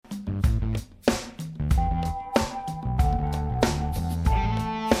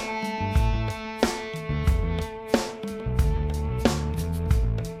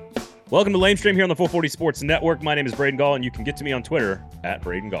Welcome to Lamestream here on the 440 Sports Network. My name is Braden Gall, and you can get to me on Twitter at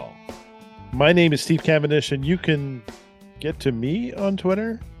Braden Gall. My name is Steve Cavendish, and you can get to me on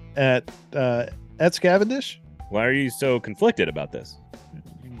Twitter at Scavendish. Why are you so conflicted about this?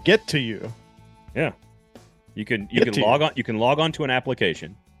 Get to you. Yeah. You can log on to an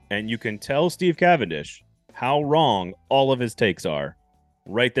application, and you can tell Steve Cavendish how wrong all of his takes are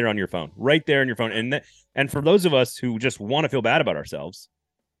right there on your phone. Right there on your phone. And for those of us who just want to feel bad about ourselves,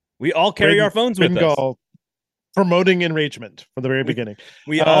 we all carry our phones with us. Promoting enragement from the very beginning.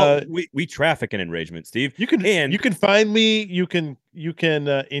 We traffic in enragement, Steve. You can find me. You can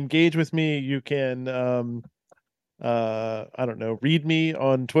engage with me. You can read me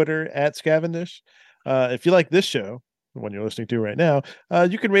on Twitter at Scavendish. If you like this show, the one you're listening to right now,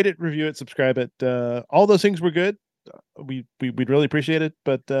 you can rate it, review it, subscribe it. All those things were good. We'd really appreciate it,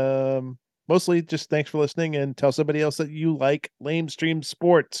 but mostly just thanks for listening, and tell somebody else that you like Lamestream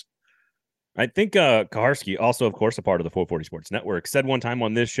Sports. I think Kaharski, also, of course, a part of the 440 Sports Network, said one time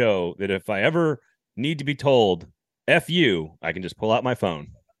on this show that if I ever need to be told F you, I can just pull out my phone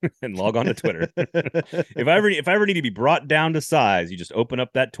and log on to Twitter. If I ever need to be brought down to size, you just open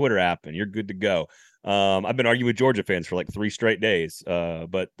up that Twitter app and you're good to go. I've been arguing with Georgia fans for like 3 straight days,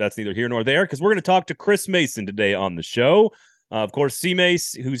 but that's neither here nor there, because we're going to talk to Chris Mason today on the show. Of course,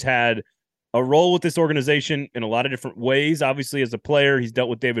 C-Mace, who's had a role with this organization in a lot of different ways. Obviously, as a player, he's dealt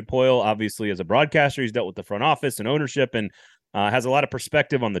with David Poile. Obviously, as a broadcaster, he's dealt with the front office and ownership, and has a lot of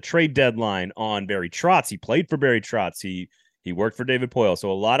perspective on the trade deadline, on Barry Trotz. He played for Barry Trotz. He worked for David Poile. So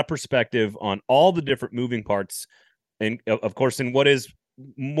a lot of perspective on all the different moving parts. And, of course, in what is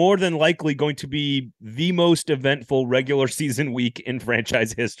more than likely going to be the most eventful regular season week in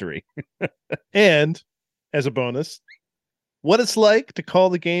franchise history. And, as a bonus, what it's like to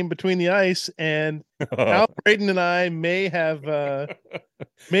call the game between the ice, and how Braden and I may have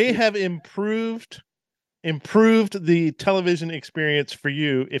improved the television experience for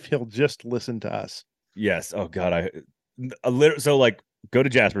you if he'll just listen to us. Yes. Oh God. Go to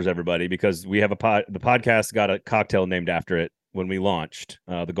Jasper's, everybody, because we have the podcast got a cocktail named after it when we launched.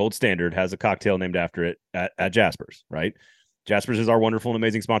 The Gold Standard has a cocktail named after it at Jasper's, right? Jasper's is our wonderful and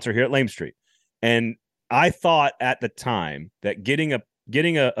amazing sponsor here at Lame Street. And I thought at the time that getting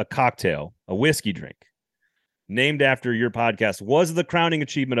a cocktail, a whiskey drink, named after your podcast was the crowning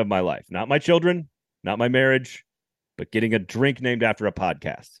achievement of my life. Not my children, not my marriage, but getting a drink named after a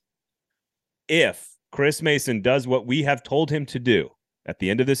podcast. If Chris Mason does what we have told him to do at the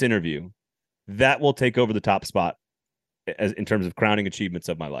end of this interview, that will take over the top spot in terms of crowning achievements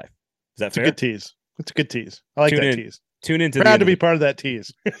of my life. Is that fair? It's a good tease. It's a good tease. I like that tease. Tune into Proud to be part of that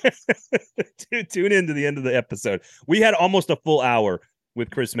tease. Tune in to the end of the episode. We had almost a full hour with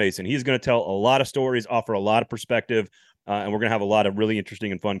Chris Mason. He's going to tell a lot of stories, offer a lot of perspective, and we're going to have a lot of really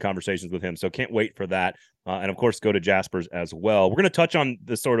interesting and fun conversations with him. So can't wait for that. And of course, go to Jasper's as well. We're going to touch on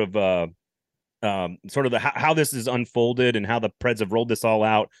the how this is unfolded and how the Preds have rolled this all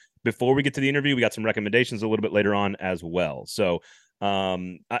out. Before we get to the interview, we got some recommendations a little bit later on as well. So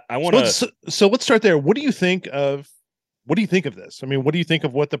I want to. So let's start there. What do you think of this? I mean, what do you think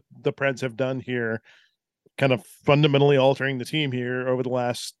of what the Preds have done here, kind of fundamentally altering the team here over the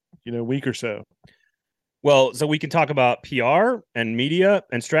last week or so? Well, so we can talk about PR and media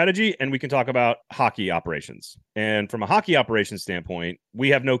and strategy, and we can talk about hockey operations. And from a hockey operations standpoint, we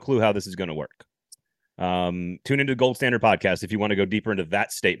have no clue how this is going to work. Tune into the Gold Standard podcast if you want to go deeper into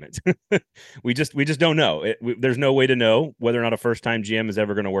that statement. we just don't know. There's no way to know whether or not a first-time GM is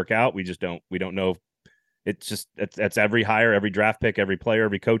ever going to work out. We don't know. It's every hire, every draft pick, every player,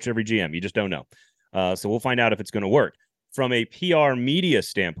 every coach, every GM. You just don't know. So we'll find out if it's going to work. From a PR media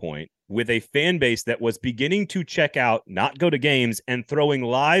standpoint, with a fan base that was beginning to check out, not go to games, and throwing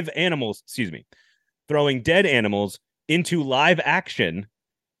dead animals into live action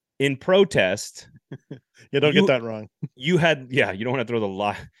in protest. Don't get that wrong. You don't want to throw the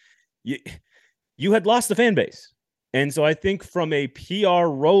live. You had lost the fan base. And so I think from a PR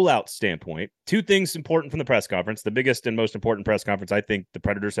rollout standpoint, 2 things important from the press conference, the biggest and most important press conference I think the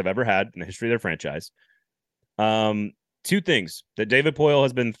Predators have ever had in the history of their franchise. 2 things: that David Poile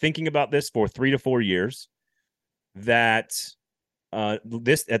has been thinking about this for 3 to 4 years, that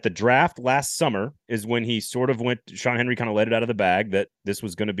this at the draft last summer is when he sort of Sean Henry kind of let it out of the bag that this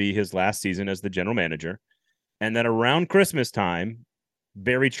was going to be his last season as the general manager. And that around Christmas time,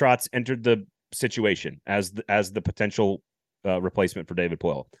 Barry Trotz entered the situation as the potential replacement for David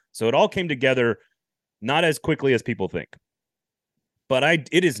Poile. So it all came together not as quickly as people think. But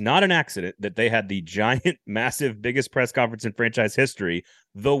it is not an accident that they had the giant, massive, biggest press conference in franchise history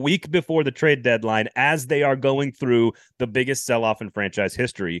the week before the trade deadline as they are going through the biggest sell-off in franchise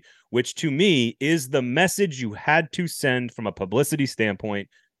history, which to me is the message you had to send from a publicity standpoint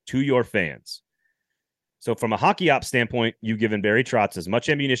to your fans. So from a hockey ops standpoint, you've given Barry Trotz as much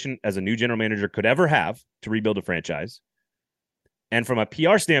ammunition as a new general manager could ever have to rebuild a franchise. And from a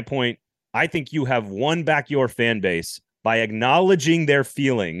PR standpoint, I think you have won back your fan base by acknowledging their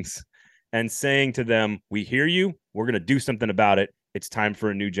feelings and saying to them, we hear you. We're going to do something about it. It's time for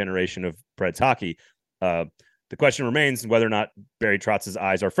a new generation of Preds hockey. The question remains whether or not Barry Trotz's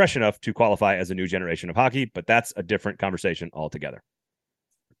eyes are fresh enough to qualify as a new generation of hockey, but that's a different conversation altogether.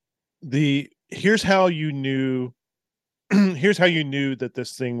 Here's how you knew that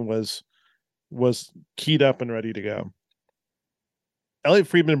this thing was keyed up and ready to go. Elliot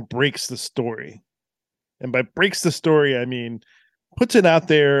Friedman breaks the story. And by breaks the story, I mean puts it out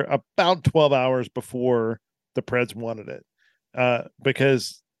there about 12 hours before the Preds wanted it.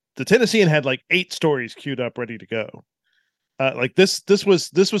 Because the Tennessean had like 8 stories queued up ready to go. Like this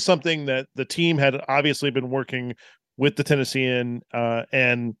was something that the team had obviously been working with the Tennessean,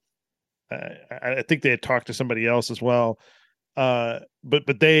 and I think they had talked to somebody else as well.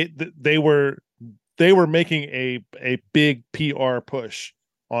 But they were making a big PR push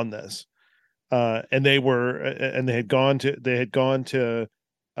on this. And they had gone to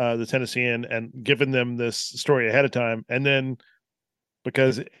the Tennessean and given them this story ahead of time. And then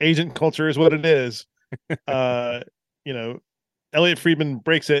because agent culture is what it is, Elliot Friedman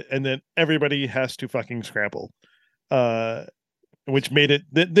breaks it, and then everybody has to fucking scramble. Which made it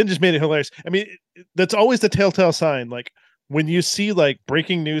just made it hilarious. I mean, that's always the telltale sign. Like when you see like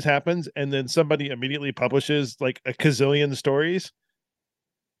breaking news happens and then somebody immediately publishes like a gazillion stories.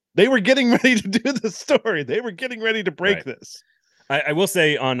 They were getting ready to do the story. They were getting ready to break this. I will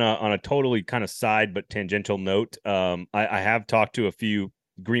say on a totally kind of side but tangential note, I have talked to a few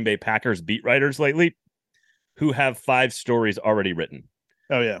Green Bay Packers beat writers lately who have 5 stories already written.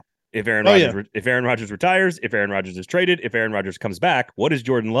 Oh yeah. If Aaron Rodgers retires, if Aaron Rodgers is traded, if Aaron Rodgers comes back, what is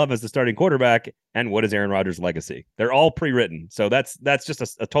Jordan Love as the starting quarterback, and what is Aaron Rodgers' legacy? They're all pre-written. So that's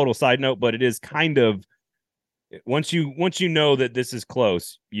just a total side note, but it is kind of once you know that this is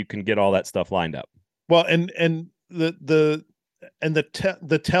close, you can get all that stuff lined up. Well, and the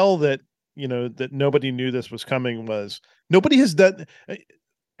tell that that nobody knew this was coming was nobody has done.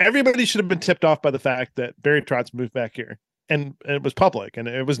 Everybody should have been tipped off by the fact that Barry Trotz moved back here, and it was public, and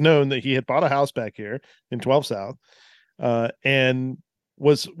it was known that he had bought a house back here in 12 South, and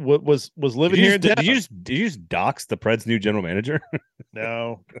was living here. Did you just dox the Preds' new general manager?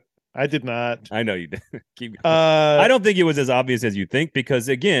 No. I did not. I know you did. Keep going. I don't think it was as obvious as you think, because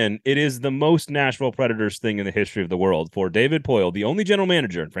again, it is the most Nashville Predators thing in the history of the world for David Poile, the only general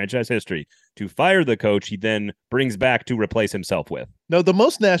manager in franchise history, to fire the coach he then brings back to replace himself with. No, the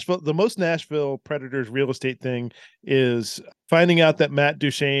most Nashville Predators real estate thing is finding out that Matt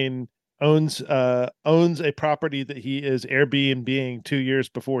Duchene owns a property that he is Airbnb-ing 2 years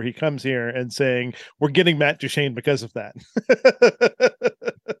before he comes here, and saying we're getting Matt Duchene because of that.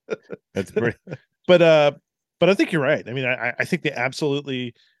 That's pretty. But I think you're right. I mean, I think they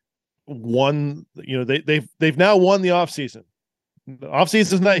absolutely won. They've now won the offseason. The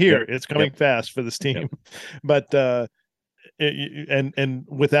offseason is not here. Yep. It's coming fast for this team. Yep. But and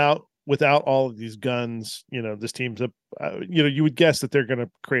without all of these guns, this team's you would guess that they're going to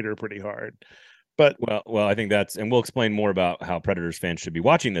crater pretty hard. But well, I think that's, and we'll explain more about how Predators fans should be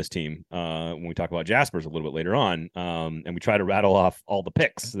watching this team when we talk about Jaspers a little bit later on, and we try to rattle off all the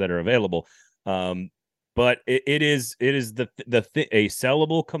picks that are available. But it is a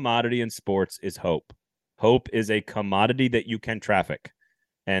sellable commodity in sports is hope. Hope is a commodity that you can traffic,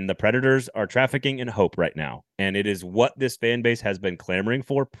 and the Predators are trafficking in hope right now, and it is what this fan base has been clamoring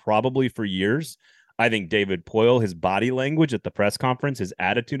for probably for years. I think David Poile, his body language at the press conference, his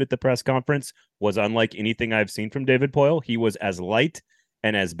attitude at the press conference was unlike anything I've seen from David Poile. He was as light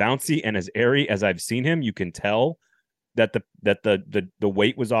and as bouncy and as airy as I've seen him. You can tell that the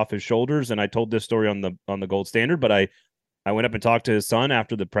weight was off his shoulders. And I told this story on the Gold Standard, but I went up and talked to his son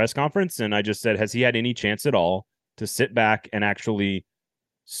after the press conference, and I just said, has he had any chance at all to sit back and actually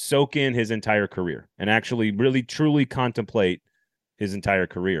soak in his entire career and actually really truly contemplate his entire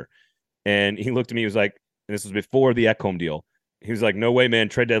career? And he looked at me, he was like, and this was before the Ekholm deal. He was like, no way, man,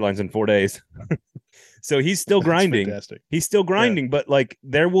 trade deadline's in 4 days. So he's still grinding. Fantastic. He's still grinding, but like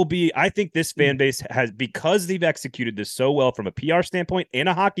there will be, I think this fan base has, because they've executed this so well from a PR standpoint and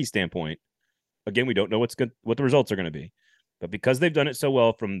a hockey standpoint. Again, we don't know what the results are going to be, but because they've done it so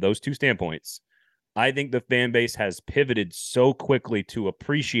well from those two standpoints, I think the fan base has pivoted so quickly to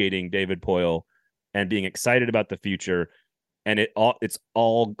appreciating David Poile and being excited about the future. And it's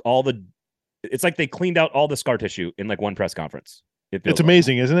like they cleaned out all the scar tissue in like one press conference. It's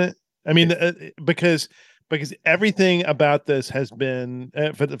amazing, isn't it? I mean, because everything about this has been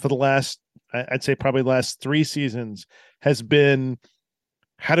for the last, I'd say probably last 3 seasons, has been,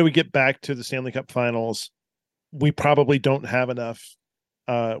 how do we get back to the Stanley Cup Finals? We probably don't have enough.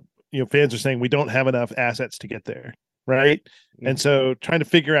 Fans are saying we don't have enough assets to get there, right? Mm-hmm. And so trying to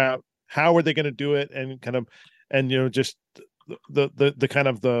figure out how are they going to do it, and just the kind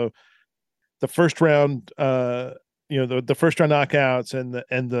of the first round, the first round knockouts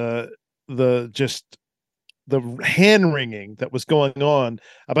and the just the hand wringing that was going on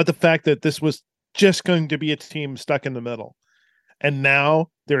about the fact that this was just going to be a team stuck in the middle. And now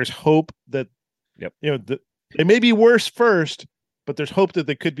there is hope that, they may be worse first, but there's hope that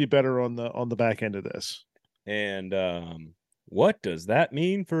they could be better on the back end of this. And what does that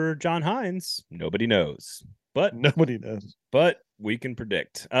mean for John Hynes? Nobody knows. But we can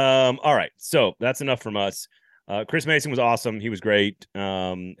predict. All right. So that's enough from us. Chris Mason was awesome. He was great.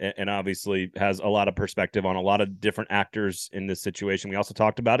 And obviously has a lot of perspective on a lot of different actors in this situation. We also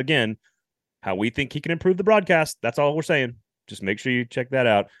talked about, again, how we think he can improve the broadcast. That's all we're saying. Just make sure you check that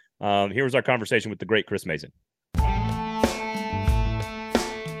out. Here was our conversation with the great Chris Mason.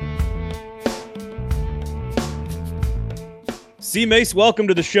 C. Mace, welcome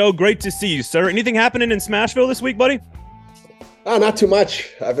to the show. Great to see you, sir. Anything happening in Smashville this week, buddy? Oh, not too much.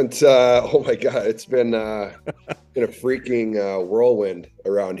 I haven't. Oh my God, it's been a freaking whirlwind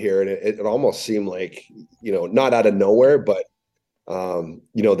around here, and it almost seemed like, not out of nowhere, but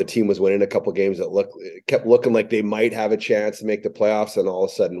the team was winning a couple games that kept looking like they might have a chance to make the playoffs, and all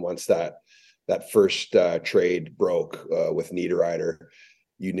of a sudden, once that first trade broke with Niederreiter,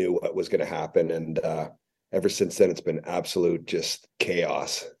 you knew what was going to happen, and ever since then, it's been absolute just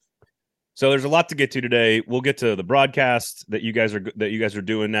chaos. So there's a lot to get to today. We'll get to the broadcast that you guys are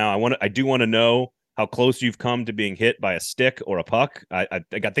doing now. I do want to know how close you've come to being hit by a stick or a puck. I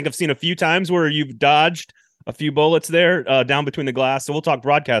think I've seen a few times where you've dodged a few bullets there down between the glass. So we'll talk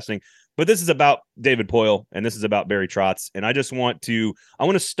broadcasting. But this is about David Poile, and this is about Barry Trotz. And I want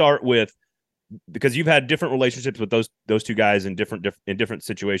to start with, because you've had different relationships with those two guys in different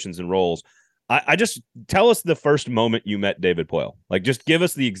situations and roles. I just tell us the first moment you met David Poile. Like, just give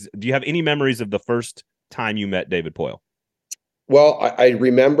us do you have any memories of the first time you met David Poile? Well, I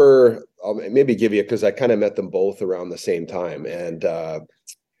remember, I'll maybe give you, because I kind of met them both around the same time. And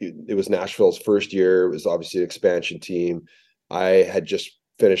it was Nashville's first year. It was obviously an expansion team. I had just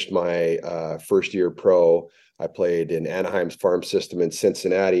finished my first year pro. I played in Anaheim's farm system in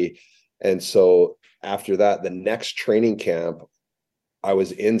Cincinnati. And so after that, the next training camp, I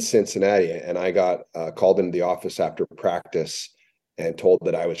was in Cincinnati, and I got called into the office after practice and told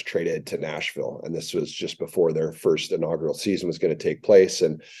that I was traded to Nashville. And this was just before their first inaugural season was going to take place.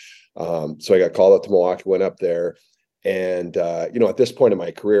 And so I got called up to Milwaukee, went up there. And, at this point in my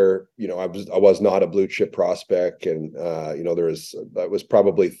career, I was not a blue chip prospect. And, I was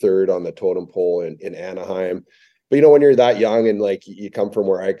probably third on the totem pole in Anaheim. But, when you're that young and like you come from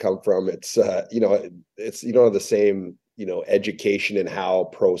where I come from, it's, it's, you don't have the same, education in how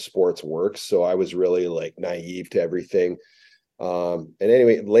pro sports works. So I was really like naive to everything. And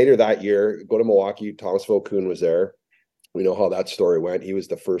anyway, later that year, go to Milwaukee, Thomas Vokoun was there. We know how that story went. He was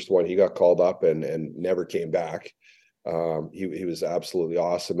the first one. He got called up and never came back. He was absolutely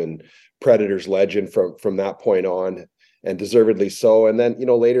awesome and Predators legend from that point on, and deservedly so. And then,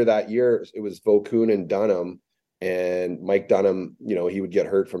 later that year, it was Vokoun and Dunham. And Mike Dunham, he would get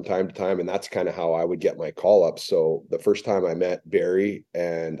hurt from time to time, and that's kind of how I would get my call up. So the first time I met Barry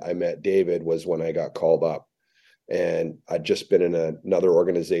and I met David was when I got called up. And I'd just been in another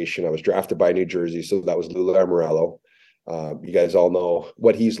organization. I was drafted by New Jersey, so that was Lou Lamoriello. You guys all know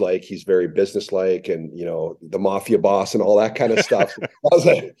what he's like. He's very businesslike and, the mafia boss and all that kind of stuff.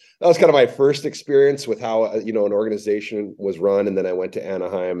 that was kind of my first experience with how, an organization was run. And then I went to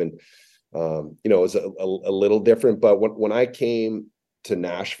Anaheim, and it was a little different, but when I came to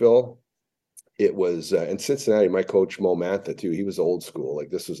Nashville, it was in Cincinnati, my coach, Mo Mantha too, he was old school. Like,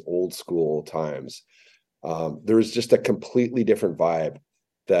 this was old school times. There was just a completely different vibe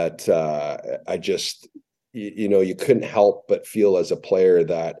that I just, you couldn't help but feel as a player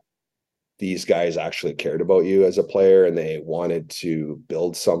that these guys actually cared about you as a player, and they wanted to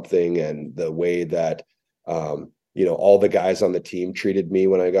build something. And the way that, all the guys on the team treated me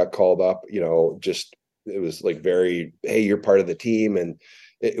when I got called up, it was like very, hey, you're part of the team. And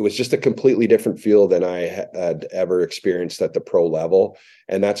it was just a completely different feel than I had ever experienced at the pro level.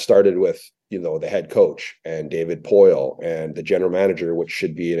 And that started with, the head coach and David Poyle and the general manager, which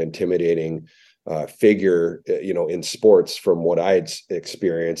should be an intimidating figure, in sports from what I'd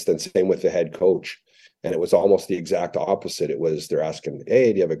experienced, and same with the head coach. And it was almost the exact opposite. It was, they're asking,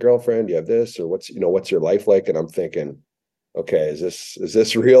 hey, do you have a girlfriend? Do you have this? Or what's your life like? And I'm thinking, okay, is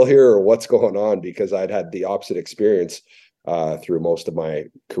this real here, or what's going on? Because I'd had the opposite experience through most of my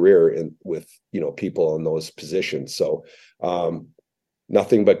career with people in those positions. So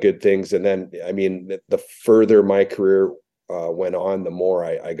nothing but good things. And then, I mean, the further my career went on, the more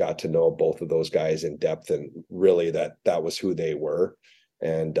I got to know both of those guys in depth, and really that was who they were.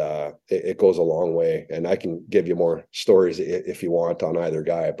 And it goes a long way. And I can give you more stories if you want on either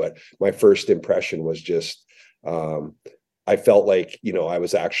guy. But my first impression was just, I felt like, I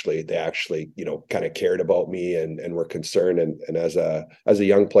was they actually, kind of cared about me and were concerned. And as a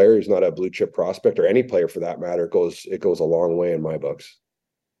young player who's not a blue chip prospect, or any player for that matter, it goes a long way in my books.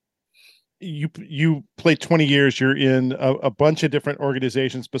 You played 20 years. You're in a bunch of different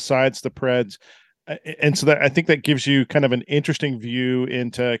organizations besides the Preds. And so I think that gives you kind of an interesting view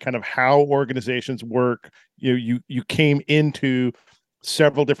into kind of how organizations work. You came into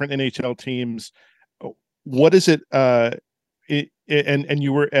several different NHL teams. What is it? And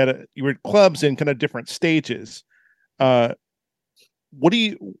you were at clubs in kind of different stages. What's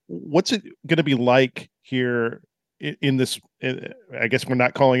it going to be like here in this? I guess we're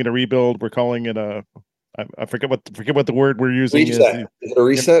not calling it a rebuild. We're calling it I forget what the word we're using reset. Is it a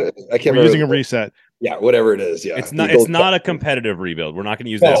reset? I can't remember. We're using a reset. Yeah, whatever it is. Yeah, it's not a competitive rebuild. We're not going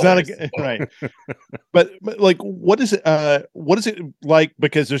to use that. It's not right. but like, what is it like?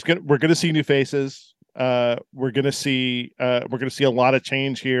 Because we're going to see new faces. We're going to see a lot of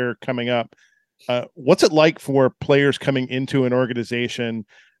change here coming up. What's it like for players coming into an organization,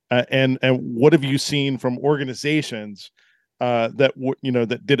 and what have you seen from organizations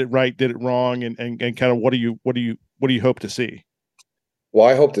that did it right, did it wrong, and kind of what do you hope to see? Well,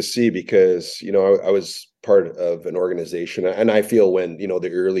 I hope to see, because I was part of an organization, and I feel when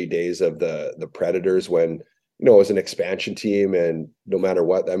the early days of the Predators, when it was an expansion team, and no matter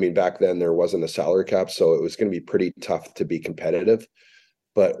what, I mean, back then there wasn't a salary cap, so it was going to be pretty tough to be competitive.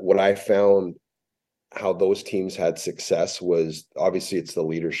 But what I found, how those teams had success, was obviously it's the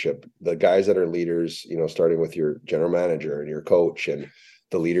leadership, the guys that are leaders, starting with your general manager and your coach and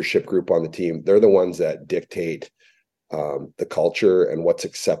the leadership group on the team. They're the ones that dictate the culture and what's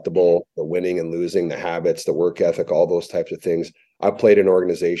acceptable, the winning and losing, the habits, the work ethic, all those types of things. I played in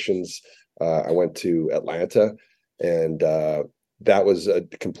organizations. I went to Atlanta, and that was a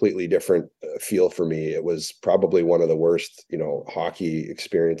completely different feel for me. It was probably one of the worst, hockey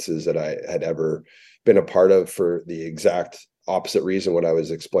experiences that I had ever been a part of, for the exact opposite reason, what I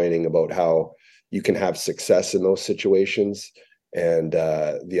was explaining about how you can have success in those situations. And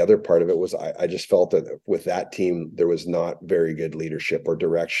the other part of it was I just felt that with that team, there was not very good leadership or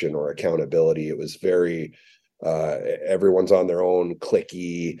direction or accountability. It was very, everyone's on their own,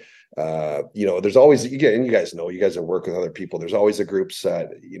 cliquey. There's always, and you guys have worked with other people. There's always the groups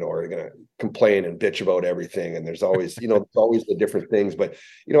that, are going to complain and bitch about everything. And there's always, there's always the different things. But,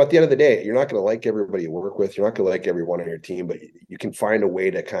 at the end of the day, you're not going to like everybody you work with. You're not going to like everyone on your team, but you can find a way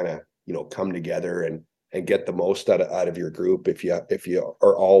to kind of, come together and get the most out of your group if you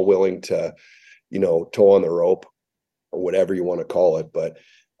are all willing to, toe on the rope, or whatever you want to call it. But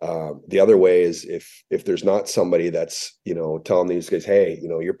the other way is if there's not somebody that's, telling these guys, hey,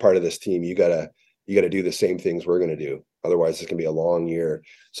 you're part of this team, you gotta do the same things we're going to do. Otherwise it's going to be a long year.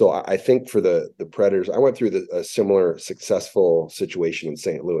 So I think for the Predators, I went through a similar successful situation in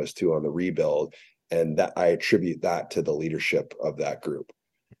St. Louis too, on the rebuild. And that I attribute that to the leadership of that group.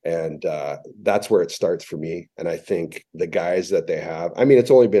 And that's where it starts for me. And I think the guys that they have, I mean,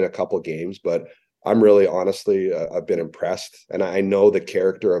 it's only been a couple games, but I'm really honestly, I've been impressed. And I know the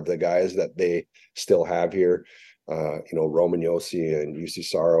character of the guys that they still have here. Roman Josi and UC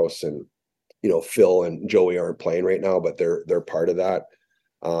Saros, and, Phil and Joey aren't playing right now, but they're part of that.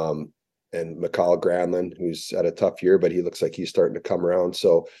 And Mikael Granlund, who's had a tough year, but he looks like he's starting to come around.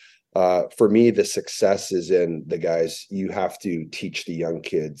 So for me, the success is in the guys. You have to teach the young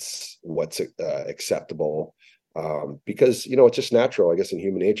kids what's acceptable, because it's just natural, I guess, in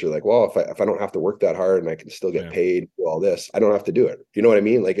human nature. Like, well, if I don't have to work that hard and I can still get paid for all this, I don't have to do it. You know what I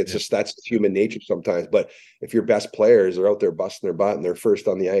mean? Like, it's just, that's human nature sometimes. But if your best players are out there busting their butt, and they're first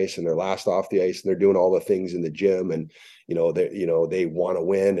on the ice and they're last off the ice, and they're doing all the things in the gym, and they want to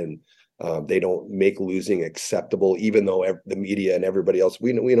win, and they don't make losing acceptable, even though the media and everybody else,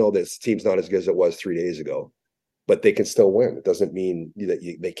 we know this team's not as good as it was 3 days ago, but they can still win. It doesn't mean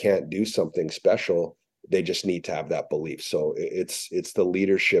that they can't do something special they just need to have that belief. So it's the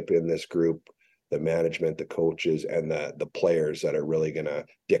leadership in this group, the management, the coaches, and the players that are really going to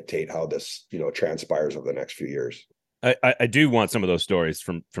dictate how this, transpires over the next few years. I do want some of those stories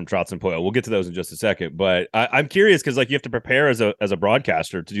from Trotz and Poile. We'll get to those in just a second, but I'm curious because you have to prepare as a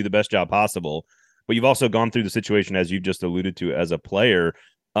broadcaster to do the best job possible, but you've also gone through the situation as you've just alluded to as a player.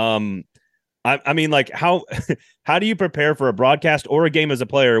 I mean, how how do you prepare for a broadcast or a game as a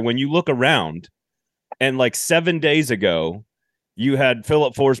player when you look around and 7 days ago you had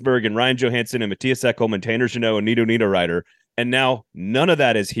Philip Forsberg and Ryan Johansson and Mattias Ekholm and Tanner Jeannot and Nito Niederreiter, and now none of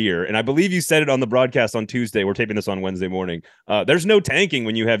that is here. And I believe you said it on the broadcast on Tuesday. We're taping this on Wednesday morning. There's no tanking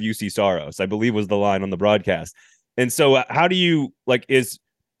when you have UC Saros, I believe was the line on the broadcast. And so how do you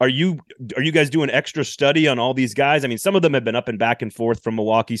are you guys doing extra study on all these guys? I mean, some of them have been up and back and forth from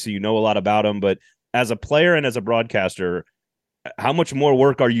Milwaukee, so you know a lot about them. But as a player and as a broadcaster, how much more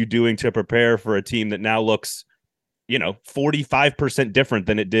work are you doing to prepare for a team that now looks, 45% different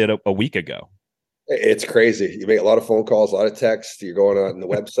than it did a week ago? It's crazy. You make a lot of phone calls, a lot of texts. You're going on the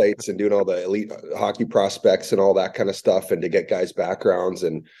websites and doing all the elite hockey prospects and all that kind of stuff, and to get guys' backgrounds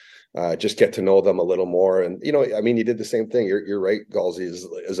and just get to know them a little more. And, you did the same thing. You're right, Galsey,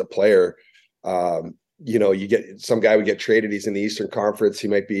 as a player. You get some guy would get traded. He's in the Eastern Conference. He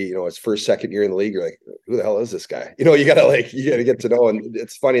might be, his first, second year in the league. You're like, who the hell is this guy? You gotta get to know. And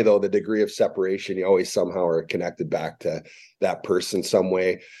it's funny though, the degree of separation, you always somehow are connected back to that person some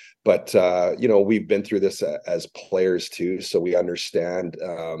way. But, we've been through this as players too. So we understand,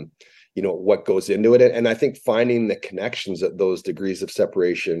 what goes into it. And I think finding the connections at those degrees of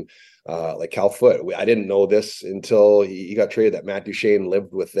separation, like Cal Foote, I didn't know this until he got traded, that Matt Duchene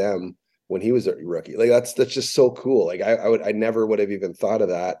lived with them when he was a rookie. That's just so cool. I never would have even thought of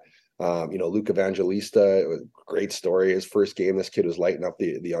that. Luke Evangelista, great story. His first game, this kid was lighting up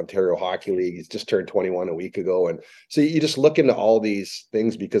the Ontario Hockey League. He's just turned 21 a week ago. And so you just look into all these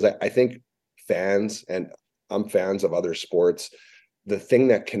things because I think fans, and I'm fans of other sports, the thing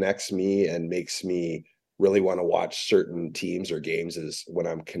that connects me and makes me really want to watch certain teams or games is when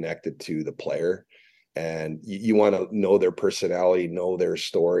I'm connected to the player. And you want to know their personality, know their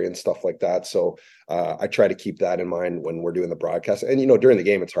story and stuff like that. So I try to keep that in mind when we're doing the broadcast. And, during the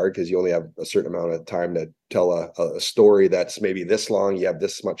game, it's hard because you only have a certain amount of time to tell a story that's maybe this long. You have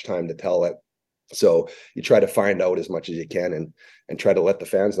this much time to tell it. So you try to find out as much as you can and try to let the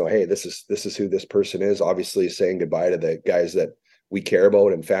fans know, hey, this is who this person is. Obviously saying goodbye to the guys that we care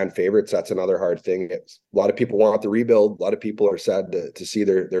about and fan favorites. That's another hard thing. A lot of people want the rebuild. A lot of people are sad to see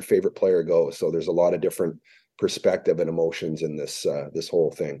their favorite player go. So there's a lot of different perspective and emotions in this whole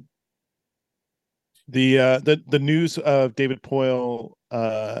thing. The news of David Poile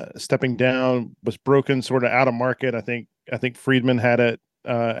stepping down was broken sort of out of market. I think Friedman had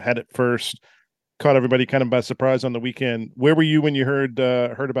it first, caught everybody kind of by surprise on the weekend. Where were you when you heard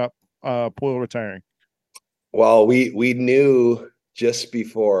about Poile retiring? Well, we knew just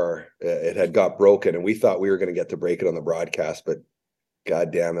before it had got broken, and we thought we were going to get to break it on the broadcast, but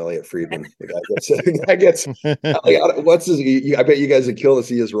goddamn Elliot Friedman, the guy gets what's his? I bet you guys would kill to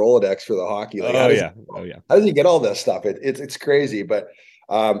see his Rolodex for the hockey. Oh yeah. How does he get all this stuff? It's crazy, but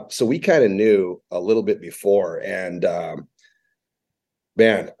so we kind of knew a little bit before, and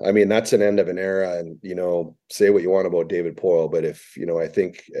man, I mean, that's an end of an era. And say what you want about David Poile, but if I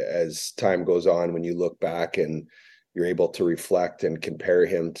think as time goes on, when you look back and you're able to reflect and compare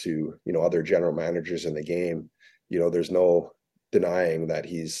him to other general managers in the game, there's no denying that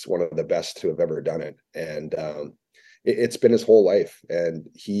he's one of the best to have ever done it. And it's been his whole life, and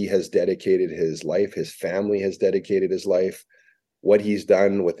he has dedicated his life. His family has dedicated his life. What he's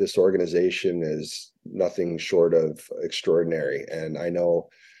done with this organization is nothing short of extraordinary. And I know,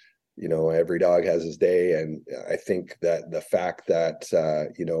 every dog has his day. And I think that the fact that,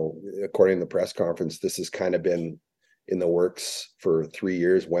 according to the press conference, this has kind of been in the works for 3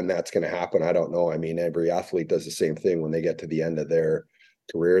 years. When that's going to happen, I don't know. I mean, every athlete does the same thing. When they get to the end of their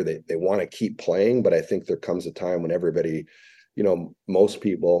career, they want to keep playing. But I think there comes a time when everybody, most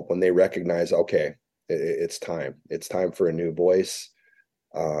people, when they recognize, okay, it's time for a new voice.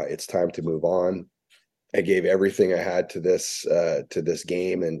 It's time to move on. I gave everything I had to this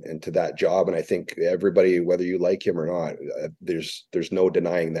game and to that job. And I think everybody, whether you like him or not, there's no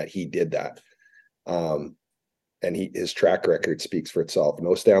denying that he did that. And his track record speaks for itself.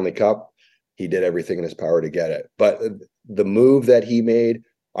 No Stanley Cup. He did everything in his power to get it. But the move that he made,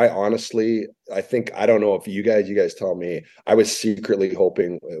 I think, I don't know if you guys tell me, I was secretly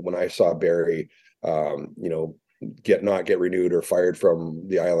hoping when I saw Barry, not get renewed or fired from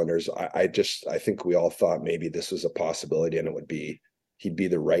the Islanders. I think we all thought maybe this was a possibility, and he'd be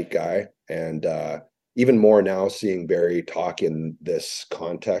the right guy. And even more now seeing Barry talk in this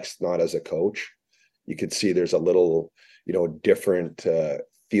context, not as a coach, you could see there's a little, different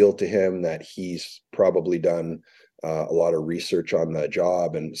feel to him, that he's probably done a lot of research on the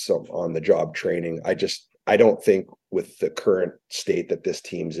job and some on the job training. I don't think with the current state that this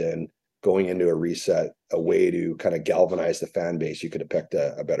team's in, going into a reset, a way to kind of galvanize the fan base, you could have picked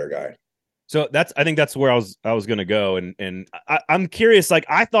a better guy. So I think that's where I was going to go. And I'm curious, like,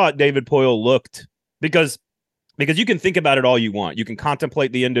 I thought David Poile looked, because you can think about it all you want. You can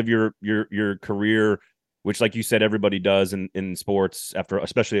contemplate the end of your career, which, like you said, everybody does in sports after,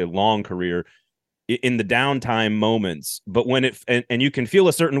 especially a long career, in the downtime moments. But when and you can feel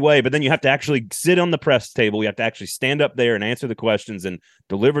a certain way, but then you have to actually sit on the press table. You have to actually stand up there and answer the questions and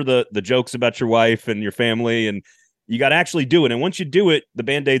deliver the jokes about your wife and your family, and you got to actually do it. And once you do it, the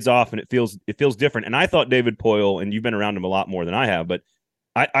Band-Aid's off and it feels different. And I thought David Poile, and you've been around him a lot more than I have, but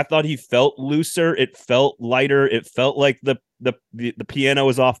I thought he felt looser. It felt lighter. It felt like the piano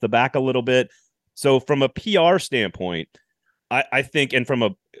was off the back a little bit. So from a PR standpoint, I think, and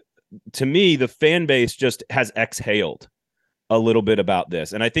to me, the fan base just has exhaled a little bit about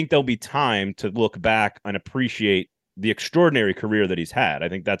this. And I think there'll be time to look back and appreciate the extraordinary career that he's had. I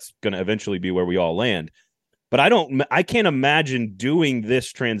think that's going to eventually be where we all land. But I can't imagine doing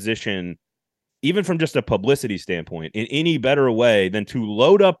this transition, even from just a publicity standpoint, in any better way than to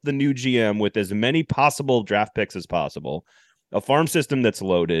load up the new GM with as many possible draft picks as possible, a farm system that's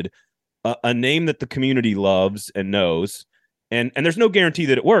loaded, a name that the community loves and knows. And there's no guarantee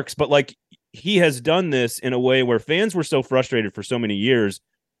that it works, but like, he has done this in a way where fans were so frustrated for so many years.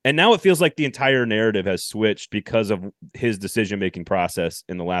 And now it feels like the entire narrative has switched because of his decision-making process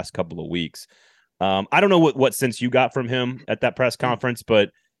in the last couple of weeks. I don't know what sense you got from him at that press conference, but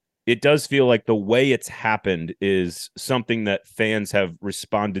it does feel like the way it's happened is something that fans have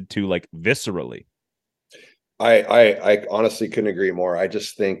responded to, like, viscerally. I honestly couldn't agree more. I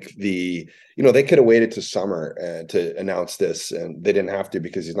just think they could have waited to summer to announce this, and they didn't have to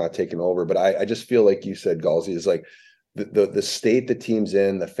because he's not taking over. But I just feel like you said, Galsey, is like the state the team's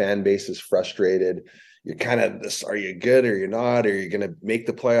in, the fan base is frustrated. You're kind of this, are you good or you're not? Are you going to make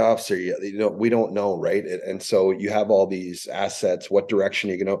the playoffs? Or we don't know, right? And so you have all these assets. What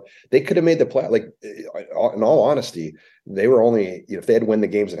direction are you going to? They could have made the play. Like, in all honesty, they were only, if they had win the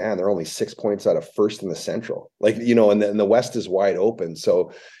games in hand, they're only 6 points out of first in the Central. Like, and the West is wide open.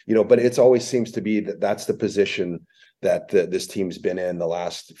 So, but it's always seems to be that's the position that this team's been in the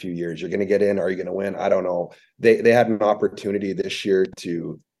last few years. You're going to get in. Are you going to win? I don't know. They had an opportunity this year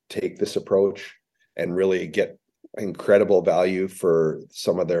to take this approach and really get incredible value for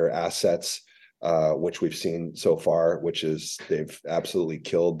some of their assets, which we've seen so far, which is they've absolutely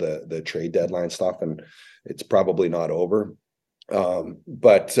killed the trade deadline stuff, and it's probably not over.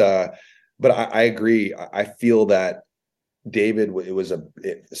 But I agree. I feel that David,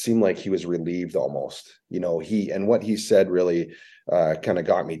 it seemed like he was relieved almost. What he said really kind of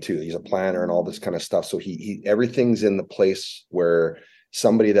got me too. He's a planner and all this kind of stuff. So he everything's in the place where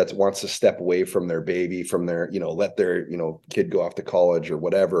somebody that wants to step away from their baby, from their, let their, kid go off to college or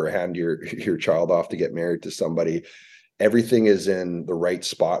whatever, hand your child off to get married to somebody. Everything is in the right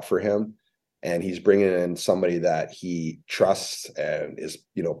spot for him. And he's bringing in somebody that he trusts and is,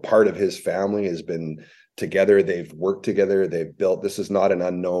 part of his family, has been together. They've worked together. They've built, this is not an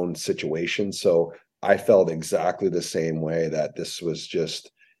unknown situation. So I felt exactly the same way, that this was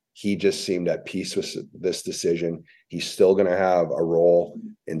just, he just seemed at peace with this decision. He's still going to have a role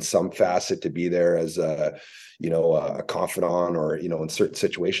in some facet to be there as a confidant, or, in certain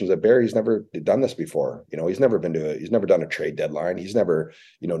situations. That Barry's never done this before. He's never done a trade deadline. He's never,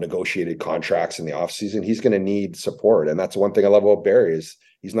 negotiated contracts in the off season. He's going to need support. And that's one thing I love about Barry, is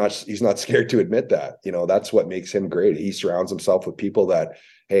he's not scared to admit that. That's what makes him great. He surrounds himself with people that,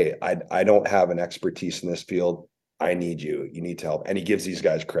 hey, I don't have an expertise in this field. I need you. You need to help. And he gives these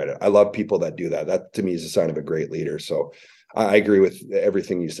guys credit. I love people that do that. That to me is a sign of a great leader. So I agree with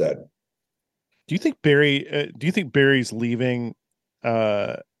everything you said. Do you think Barry's leaving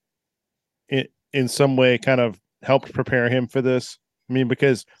in some way kind of helped prepare him for this? I mean,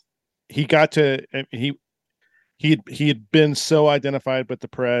 because he had been so identified with the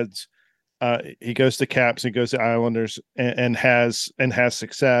Preds. He goes to Caps, he goes to Islanders, and has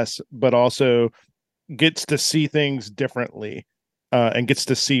success, but also gets to see things differently, and gets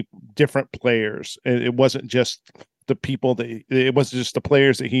to see different players. It wasn't just the people it wasn't just the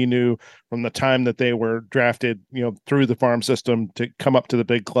players that he knew from the time that they were drafted, through the farm system to come up to the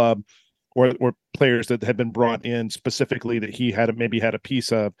big club, or players that had been brought in specifically that he had a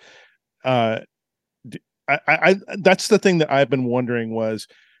piece of. I that's the thing that I've been wondering was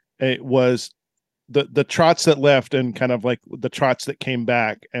the Trotz that left and kind of like the Trotz that came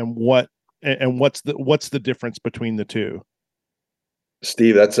back, and what's the difference between the two?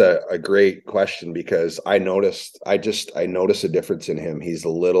 Steve, that's a great question, because I noticed a difference in him. He's a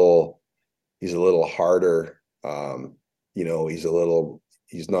little harder.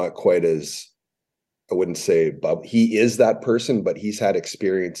 He's not quite as, I wouldn't say, but he is that person, but he's had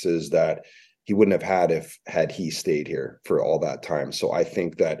experiences that he wouldn't have had had he stayed here for all that time. So I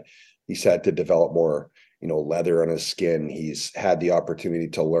think that he's had to develop more, leather on his skin. He's had the opportunity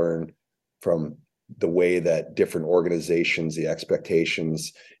to learn from the way that different organizations, the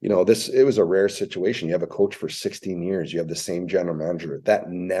expectations, it was a rare situation. You have a coach for 16 years, you have the same general manager. That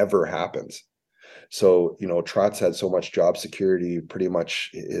never happens. So, Trotz had so much job security pretty much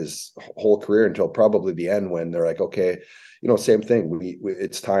his whole career until probably the end, when they're like, okay, same thing.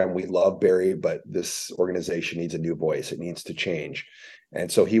 It's time. We love Barry, but this organization needs a new voice. It needs to change.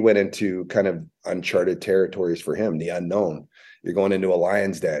 And so he went into kind of uncharted territories for him, the unknown. You're going into a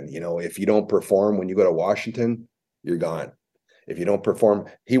lion's den. If you don't perform when you go to Washington, you're gone. If you don't perform,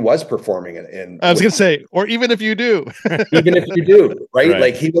 he was performing. And I was going to say, or even if you do, even if you do, right?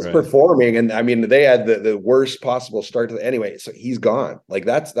 Like he was performing, and I mean, they had the worst possible start to anyway. So he's gone. Like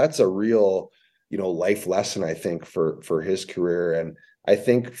that's a real, life lesson, I think, for his career. And I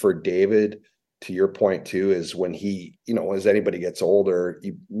think for David, to your point too, is when he, as anybody gets older,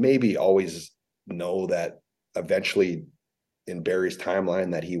 you maybe always know that eventually in Barry's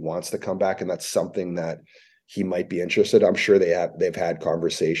timeline that he wants to come back, and that's something that he might be interested. I'm sure they've had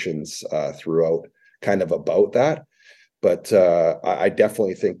conversations throughout kind of about that, but I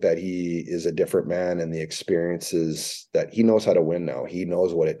definitely think that he is a different man, and the experiences that he knows how to win now. He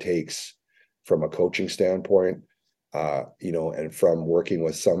knows what it takes from a coaching standpoint, and from working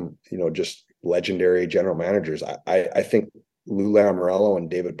with some, just legendary general managers. I think Lou Lamoriello and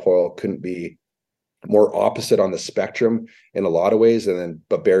David Poile couldn't be more opposite on the spectrum in a lot of ways.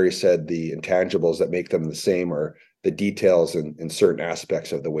 But Barry said the intangibles that make them the same are the details in certain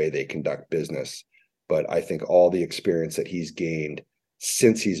aspects of the way they conduct business. But I think all the experience that he's gained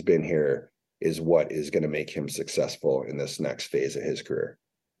since he's been here is what is going to make him successful in this next phase of his career.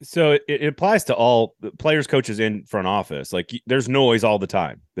 So it applies to all players, coaches in front office. Like there's noise all the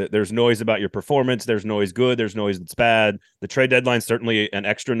time. There's noise about your performance. There's noise good. There's noise that's bad. The trade deadline's certainly an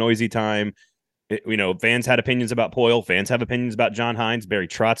extra noisy time. Fans had opinions about Poile. Fans have opinions about John Hynes. Barry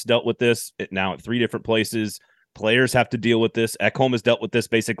Trotz dealt with this now at 3 different places. Players have to deal with this. Ekholm has dealt with this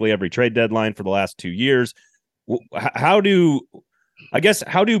basically every trade deadline for the last 2 years. How do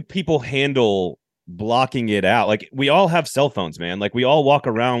people handle blocking it out? Like we all have cell phones, man. Like we all walk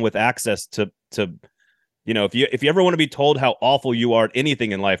around with access to if you ever want to be told how awful you are at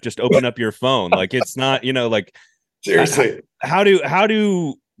anything in life, just open up your phone. Like it's not, like seriously. How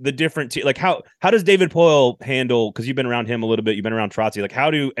do the different how does David Poile handle, because you've been around him a little bit, you've been around Trotzy, like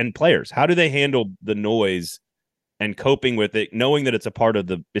how do they handle the noise and coping with it, knowing that it's a part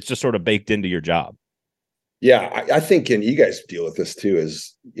of it's just sort of baked into your job? Yeah, I think, and you guys deal with this too,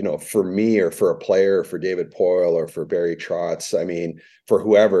 is, for me or for a player, or for David Poile or for Barry Trotz, I mean, for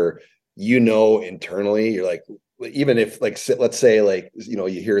whoever, internally, you're like, even if let's say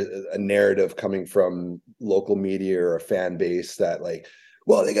you hear a narrative coming from local media or a fan base that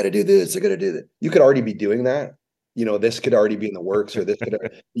well, they got to do this, they got to do that. You could already be doing that. This could already be in the works, or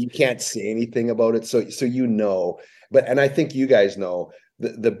you can't say anything about it. So and I think you guys know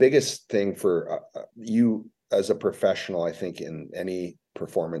the biggest thing for you as a professional, I think in any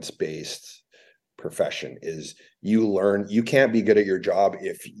performance-based profession, is you learn. You can't be good at your job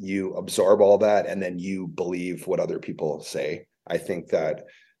if you absorb all that and then you believe what other people say. I think that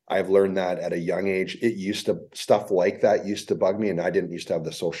I've learned that at a young age. Stuff like that used to bug me, and I didn't used to have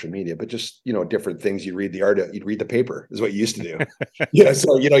the social media, but just, different things. You'd read the paper is what you used to do. Yeah.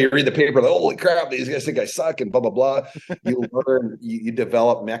 So, you read the paper, like, holy crap, these guys think I suck and blah, blah, blah. You learn, you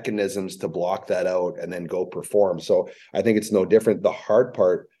develop mechanisms to block that out and then go perform. So I think it's no different. The hard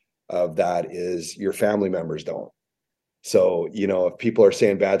part of that is your family members don't. So, if people are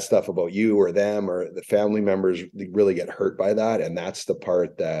saying bad stuff about you or them, or the family members really get hurt by that. And that's the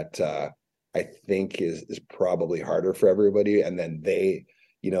part that I think is probably harder for everybody. And then they,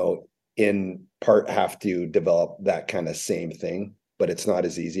 in part have to develop that kind of same thing, but it's not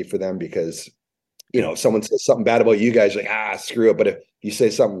as easy for them because, if someone says something bad about you guys, like, screw it. But if you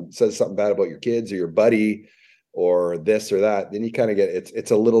says something bad about your kids or your buddy or this or that, then you kind of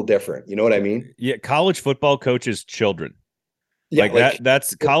it's a little different. You know what I mean? Yeah. College football coaches children. Yeah,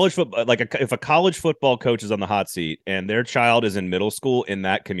 that's college football. If a college football coach is on the hot seat and their child is in middle school in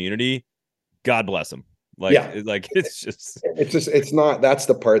that community, God bless them. Like, Yeah. like it's just it's not, that's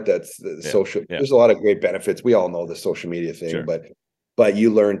the part that's the social. yeah. There's a lot of great benefits. We all know the social media thing, Sure. but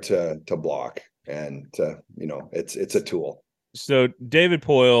you learn to block, and it's a tool. So David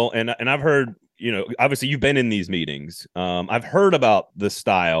Poile, and I've heard, obviously you've been in these meetings. I've heard about the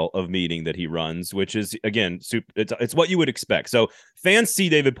style of meeting that he runs, which is, again, it's what you would expect. So fans see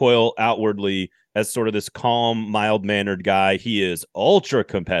David Poile outwardly as sort of this calm, mild-mannered guy. He is ultra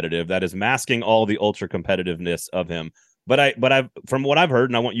competitive. That is masking all the ultra competitiveness of him. But I've from what I've heard,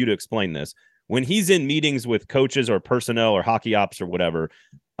 and I want you to explain this, when he's in meetings with coaches or personnel or hockey ops or whatever,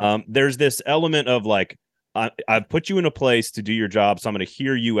 there's this element of like, I've put you in a place to do your job, so I'm going to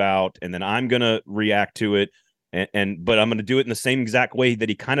hear you out, and then I'm going to react to it, but I'm going to do it in the same exact way that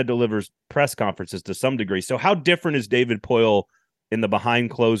he kind of delivers press conferences to some degree. So how different is David Poile in the behind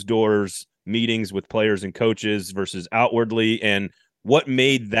closed doors meetings with players and coaches versus outwardly, and what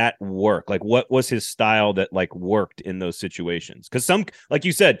made that work? Like, what was his style that like worked in those situations? Because some, like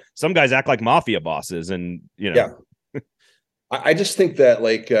you said, some guys act like mafia bosses, and Yeah, I just think that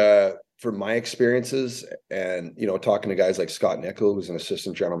from my experiences and, talking to guys like Scott Nickel, who's an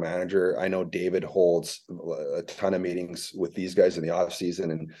assistant general manager, I know David holds a ton of meetings with these guys in the off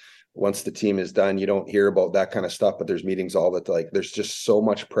season. And once the team is done, you don't hear about that kind of stuff, but there's meetings all that, like, there's just so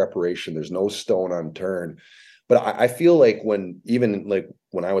much preparation. There's no stone unturned. But I feel like when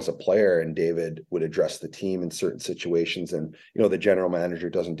I was a player and David would address the team in certain situations, and, the general manager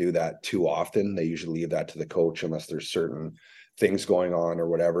doesn't do that too often. They usually leave that to the coach unless there's certain things going on or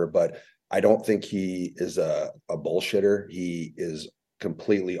whatever. But I don't think he is a bullshitter. He is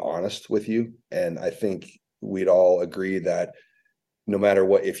completely honest with you. And I think we'd all agree that no matter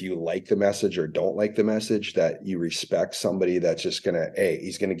what, if you like the message or don't like the message, that you respect somebody that's just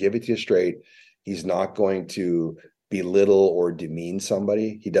he's going to give it to you straight. He's not going to belittle or demean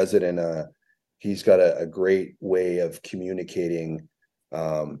somebody. He does it he's got a great way of communicating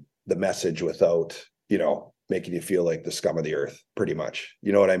the message without, making you feel like the scum of the earth, pretty much.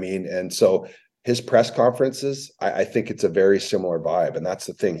 You know what I mean? And so his press conferences, I think it's a very similar vibe. And that's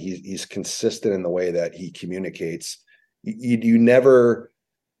the thing. He's consistent in the way that he communicates. You never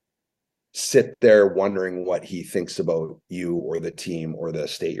sit there wondering what he thinks about you or the team or the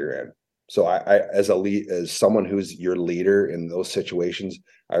state you're in. So as someone who's your leader in those situations,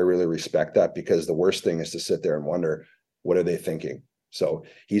 I really respect that, because the worst thing is to sit there and wonder, what are they thinking? So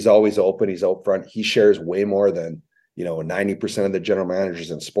he's always open. He's out front. He shares way more than, 90% of the general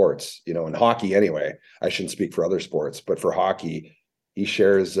managers in sports, in hockey anyway. I shouldn't speak for other sports, but for hockey, he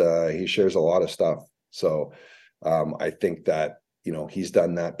shares a lot of stuff. So I think that, he's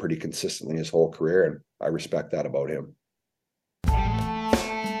done that pretty consistently his whole career, and I respect that about him.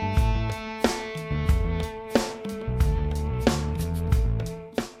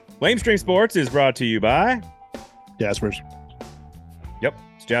 Lamestream Sports is brought to you by Jaspers. Yep,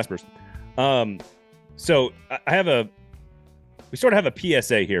 it's Jaspers. So we sort of have a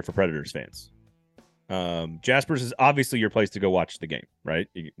PSA here for Predators fans. Jaspers is obviously your place to go watch the game, right?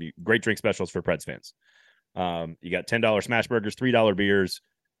 Great drink specials for Preds fans. You got $10 smash burgers, $3 beers.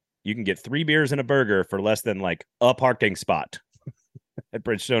 You can get 3 beers and a burger for less than like a parking spot at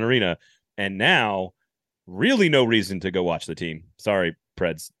Bridgestone Arena. And now, really no reason to go watch the team. Sorry,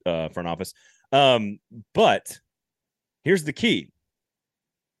 Preds front office. But here's the key.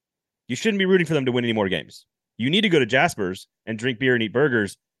 You shouldn't be rooting for them to win any more games. You need to go to Jaspers and drink beer and eat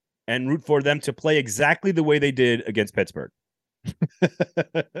burgers and root for them to play exactly the way they did against Pittsburgh.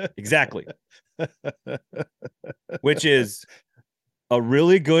 Exactly. Which is a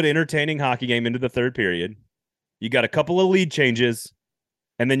really good, entertaining hockey game into the third period. You got a couple of lead changes,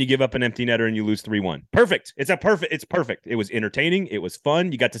 and then you give up an empty netter and you lose 3-1. Perfect. It's perfect. It was entertaining. It was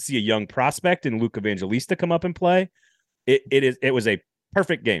fun. You got to see a young prospect in Luke Evangelista come up and play. It was a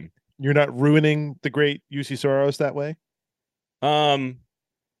perfect game. You're not ruining the great UC Soros that way?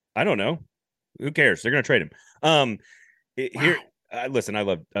 I don't know. Who cares? They're going to trade him. Here, listen, I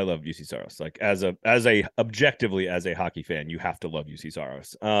love UC Soros. Like as a objectively as a hockey fan, you have to love UC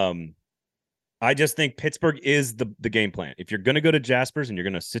Soros. I just think Pittsburgh is the game plan. If you're going to go to Jaspers and you're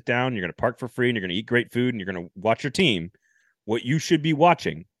going to sit down, you're going to park for free, and you're going to eat great food, and you're going to watch your team, what you should be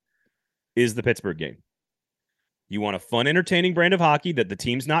watching is the Pittsburgh game. You want a fun, entertaining brand of hockey that the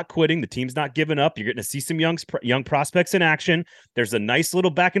team's not quitting, the team's not giving up. You're getting to see some young prospects in action. There's a nice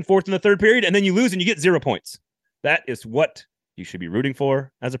little back and forth in the third period, and then you lose and you get 0 points. That is what you should be rooting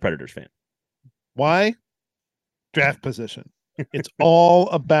for as a Predators fan. Why? Draft position. It's all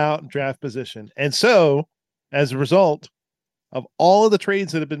about draft position. And so, as a result of all of the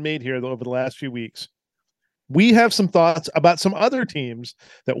trades that have been made here over the last few weeks, we have some thoughts about some other teams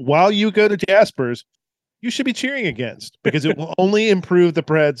that while you go to Jaspers, you should be cheering against, because it will only improve the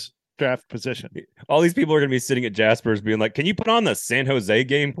Preds draft position. All these people are going to be sitting at Jasper's being like, can you put on the San Jose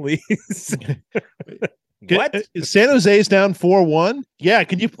game, please? What? San Jose's down 4-1? Yeah,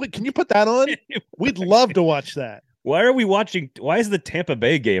 can you put that on? We'd love to watch that. Why are we watching? Why is the Tampa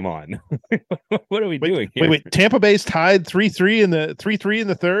Bay game on? What are we doing here? Wait. Tampa Bay's tied 3-3 in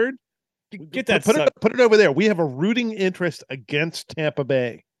the third. Get that. Put it over there. We have a rooting interest against Tampa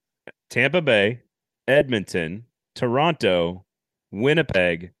Bay. Tampa Bay, Edmonton, Toronto,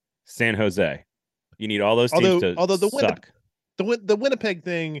 Winnipeg, San Jose. You need all those teams to suck. The Winnipeg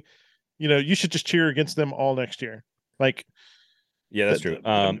thing, you should just cheer against them all next year. Like, yeah, that's true.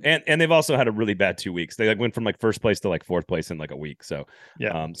 And they've also had a really bad 2 weeks. They went from first place to fourth place in a week. So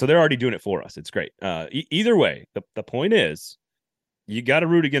yeah. So they're already doing it for us. It's great. Either way, the point is, you got to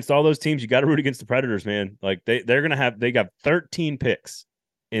root against all those teams. You got to root against the Predators, man. They got 13 picks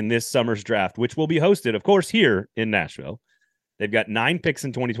in this summer's draft, which will be hosted, of course, here in Nashville. They've got 9 picks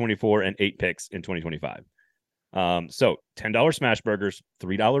in 2024 and 8 picks in 2025. So $10 smash burgers,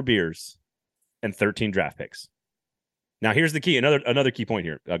 $3 beers, and 13 draft picks. Now, here's the key. Another key point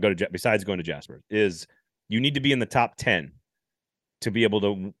here. Besides going to Jasper, is you need to be in the top 10 to be able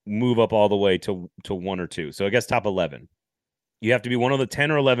to move up all the way to 1 or 2. So I guess top 11. You have to be one of the 10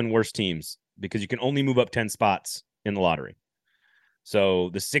 or 11 worst teams, because you can only move up 10 spots in the lottery.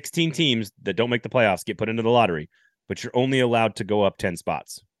 So the 16 teams that don't make the playoffs get put into the lottery, but you're only allowed to go up 10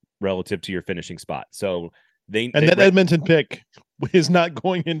 spots relative to your finishing spot. So Edmonton pick is not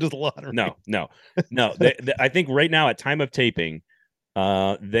going into the lottery. No. I think right now, at time of taping,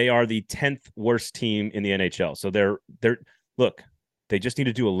 they are the 10th worst team in the NHL. So they just need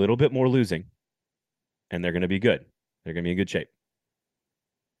to do a little bit more losing, and they're going to be good. They're going to be in good shape.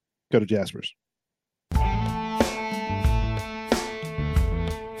 Go to Jasper's.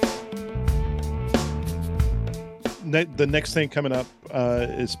 The next thing coming up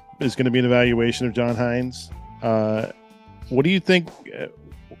is going to be an evaluation of John Hynes. What do you think?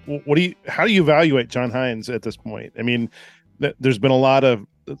 How do you evaluate John Hynes at this point? I mean, there's been a lot of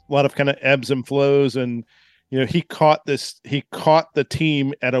kind of ebbs and flows, and he caught the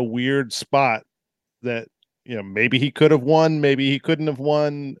team at a weird spot that maybe he could have won, maybe he couldn't have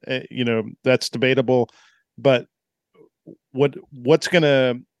won. That's debatable. But what's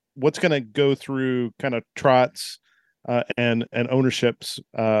gonna go through kind of Trotz and ownership's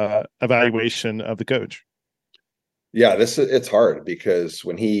evaluation of the coach? Yeah, it's hard, because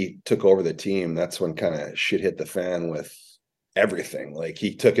when he took over the team, that's when kind of shit hit the fan with everything. Like,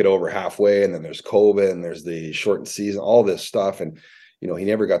 he took it over halfway, and then there's COVID, and there's the shortened season, all this stuff, and he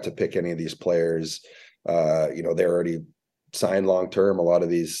never got to pick any of these players. They're already signed long term. A lot of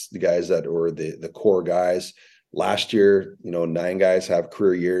the guys that were the core guys last year, 9 guys have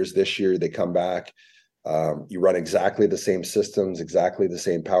career years. This year they come back. You run exactly the same systems, exactly the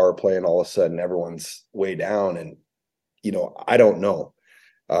same power play, and all of a sudden everyone's way down. And I don't know.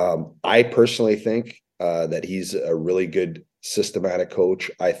 I personally think that he's a really good systematic coach.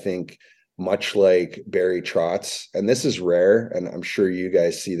 I think, much like Barry Trotz, and this is rare, and I'm sure you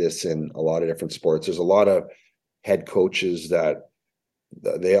guys see this in a lot of different sports, there's a lot of head coaches that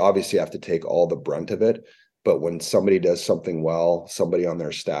they obviously have to take all the brunt of it. But when somebody does something well, somebody on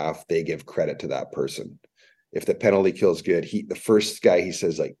their staff, they give credit to that person. If the penalty kill is good, the first guy he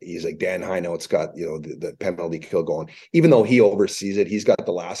says, he's like, Dan Heino's got, the penalty kill going. Even though he oversees it, he's got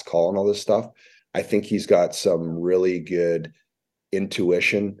the last call and all this stuff. I think he's got some really good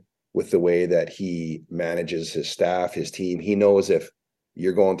intuition with the way that he manages his staff, his team. He knows if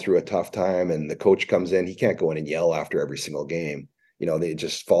you're going through a tough time and the coach comes in, he can't go in and yell after every single game. It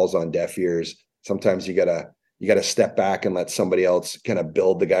just falls on deaf ears. Sometimes you gotta step back and let somebody else kind of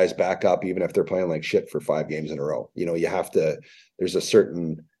build the guys back up, even if they're playing like shit for 5 games in a row. There's a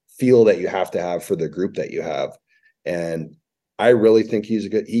certain feel that you have to have for the group that you have. And I really think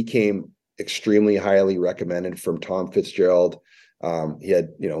he came extremely highly recommended from Tom Fitzgerald. He had,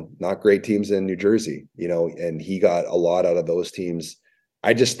 not great teams in New Jersey, and he got a lot out of those teams.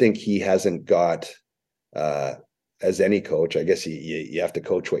 I just think he hasn't got, as any coach, I guess you have to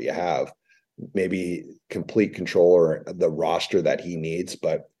coach what you have, maybe complete control or the roster that he needs,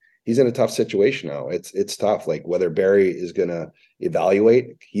 but he's in a tough situation now. It's tough. Like, whether Barry is going to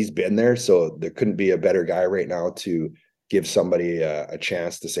evaluate, he's been there. So there couldn't be a better guy right now to give somebody a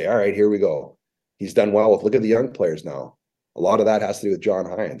chance to say, all right, here we go. He's done well look at the young players now. A lot of that has to do with John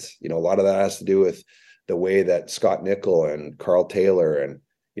Hynes. A lot of that has to do with the way that Scott Nickel and Carl Taylor and,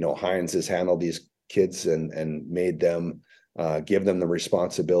 Hynes has handled these kids and made them, give them the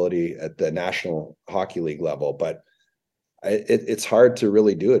responsibility at the National Hockey League level. But it's hard to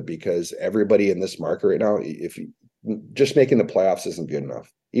really do it because everybody in this market right now, if you just making the playoffs isn't good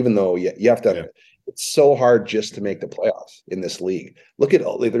enough, even though you have to, it's so hard just to make the playoffs in this league. Look at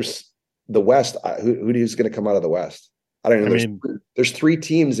there's the West. Who's going to come out of the West? I don't know. There's 3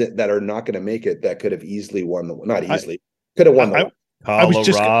 teams that are not going to make it that could have easily won could have won the West.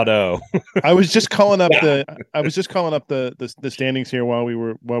 Colorado. I was just calling up the standings here while we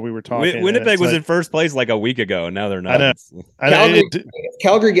were talking. Winnipeg was in first place like a week ago, and now they're not. If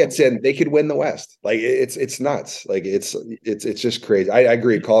Calgary gets in, they could win the West. Like it's nuts. Like it's just crazy. I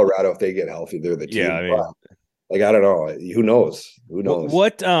agree. Colorado, if they get healthy, they're the team. Yeah, like I don't know. Who knows?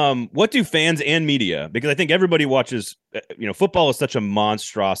 What do fans and media? Because I think everybody watches. Football is such a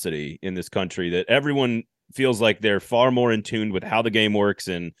monstrosity in this country that everyone feels like they're far more in tune with how the game works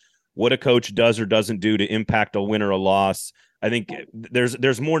and what a coach does or doesn't do to impact a win or a loss. I think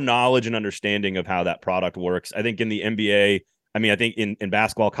there's more knowledge and understanding of how that product works. I think in the NBA, I think in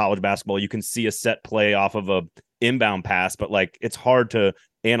basketball, college basketball, you can see a set play off of a inbound pass, but like it's hard to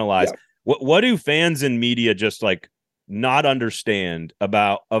analyze. Yeah. What do fans and media just like not understand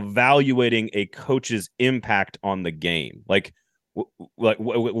about evaluating a coach's impact on the game? Like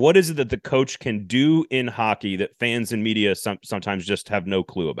what is it that the coach can do in hockey that fans and media sometimes just have no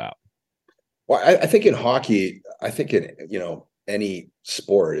clue about? Well, I think in hockey, I think in any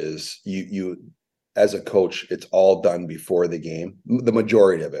sport is you as a coach, it's all done before the game. The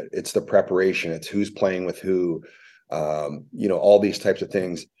majority of it, it's the preparation, it's who's playing with who, all these types of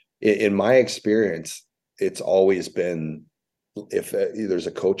things. In my experience, it's always been if there's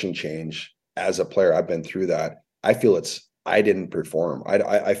a coaching change as a player, I've been through that. I feel I didn't perform.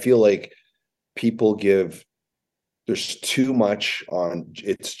 I feel like people there's too much on,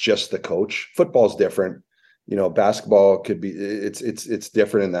 it's just the coach. Football's different. Basketball could be, it's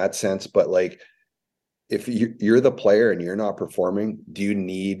different in that sense. But like, if you're the player and you're not performing, do you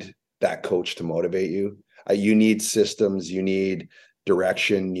need that coach to motivate you? You need systems, you need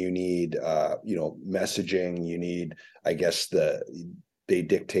direction, you need, messaging, you need, I guess they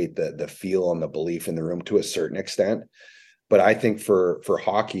dictate the feel and the belief in the room to a certain extent. But I think for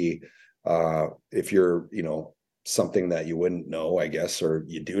hockey, if you're, something that you wouldn't know, I guess, or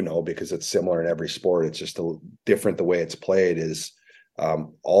you do know because it's similar in every sport, it's just different the way it's played is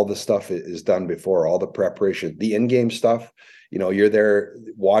all the stuff is done before, all the preparation, the in-game stuff, you're there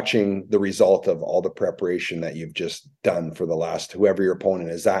watching the result of all the preparation that you've just done for the last, whoever your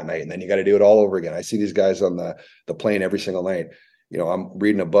opponent is that night. And then you got to do it all over again. I see these guys on the plane every single night. I'm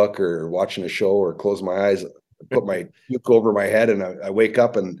reading a book or watching a show or close my eyes, put my puke over my head, and I wake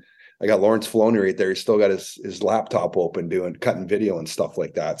up and I got Lawrence Filoni right there. He's still got his laptop open cutting video and stuff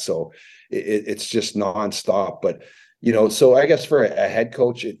like that. So it's just nonstop. But, so I guess for a head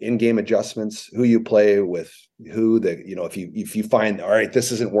coach, in-game adjustments, who you play with, if you find, all right,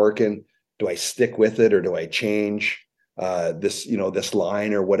 this isn't working, do I stick with it or do I change this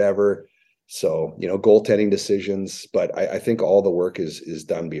line or whatever? So, goaltending decisions, but I think all the work is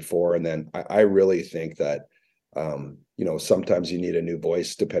done before. And then I really think that, sometimes you need a new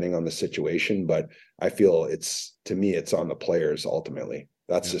voice depending on the situation, but I feel to me, it's on the players ultimately.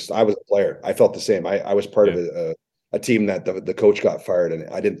 That's just, I was a player. I felt the same. I was part of a team that the coach got fired, and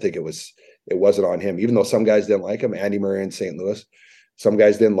I didn't think it wasn't on him, even though some guys didn't like him. Andy Murray in St. Louis, some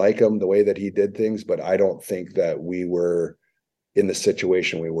guys didn't like him, the way that he did things, but I don't think that we were in the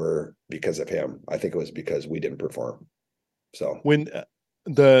situation we were because of him. I think it was because we didn't perform. So when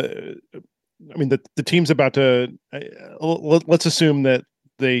the team's about to, let's assume that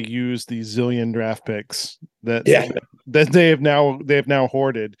they use the zillion draft picks that they have now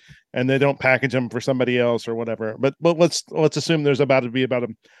hoarded, and they don't package them for somebody else or whatever. But let's assume there's about to be about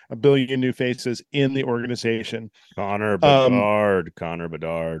a billion new faces in the organization. Connor Bedard.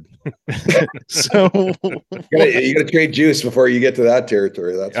 So you gotta trade Juice before you get to that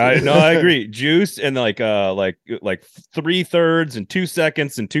territory. I agree. Juice and like 3/3 and 2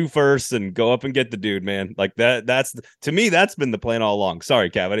 seconds and 2 firsts and go up and get the dude, man. Like that's to me, that's been the plan all along.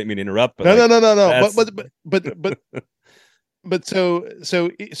 Sorry, Cav, I didn't mean to interrupt. But no. But so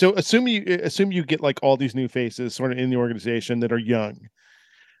assume you get like all these new faces sort of in the organization that are young.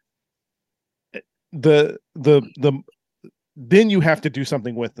 Then you have to do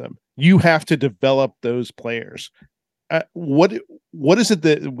something with them. You have to develop those players. What is it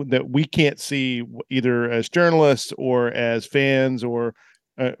that we can't see either as journalists or as fans or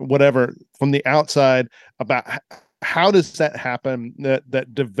whatever from the outside about how does that happen?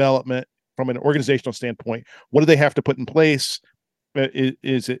 That development from an organizational standpoint, what do they have to put in place?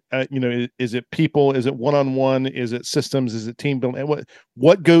 Is it is it people? Is it one-on-one? Is it systems? Is it team building?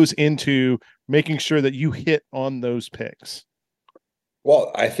 What goes into making sure that you hit on those picks?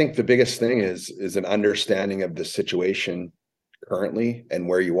 Well, I think the biggest thing is an understanding of the situation currently and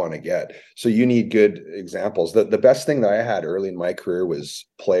where you want to get. So you need good examples. The best thing that I had early in my career was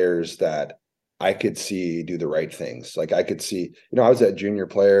players that I could see do the right things. Like I could see, I was a junior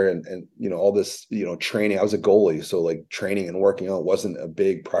player and all this, training. I was a goalie. So like training and working out wasn't a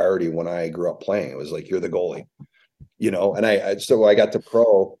big priority when I grew up playing. It was like, you're the goalie, and so I got to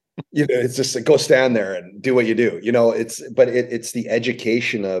pro, it's just like, go stand there and do what you do, it's the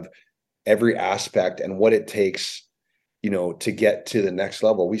education of every aspect and what it takes, to get to the next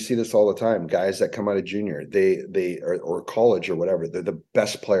level. We see this all the time. Guys that come out of junior, or college or whatever, they're the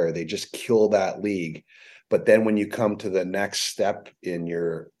best player. They just kill that league. But then when you come to the next step in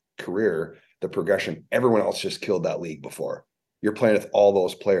your career, the progression, everyone else just killed that league before. You're playing with all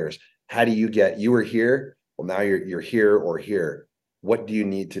those players. How do you were here? Well, now you're here or here. What do you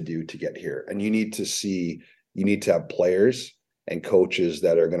need to do to get here? And you need to have players and coaches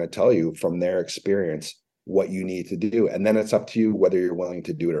that are going to tell you from their experience what you need to do. And then it's up to you whether you're willing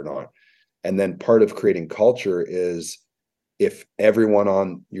to do it or not. And then part of creating culture is if everyone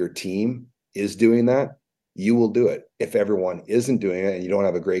on your team is doing that, you will do it. If everyone isn't doing it and you don't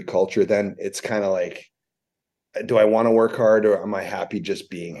have a great culture, then it's kind of like, do I want to work hard or am I happy just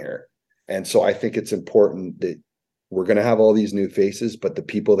being here? And so I think it's important that we're going to have all these new faces, but the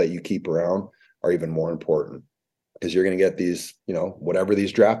people that you keep around are even more important. Because you're going to get these, whatever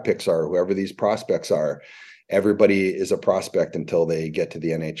these draft picks are, whoever these prospects are, everybody is a prospect until they get to the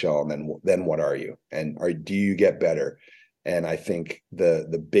NHL. And then what are you? And do you get better? And I think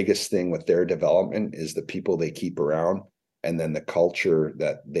the biggest thing with their development is the people they keep around and then the culture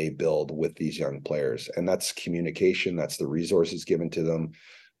that they build with these young players. And that's communication. That's the resources given to them.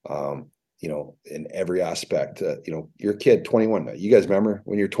 In every aspect, your kid, 21. You guys remember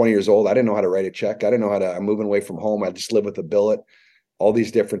when you're 20 years old? I didn't know how to write a check. I didn't know I'm moving away from home. I just live with a billet. All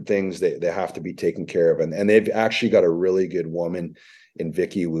these different things they have to be taken care of. And they've actually got a really good woman in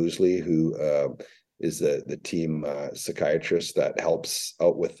Vicky Woosley, who is the team psychiatrist that helps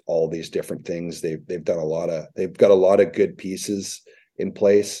out with all these different things. They've got a lot of good pieces in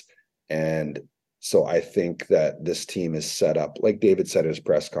place. And so I think that this team is set up, like David said at his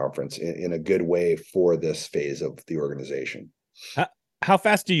press conference, in a good way for this phase of the organization. How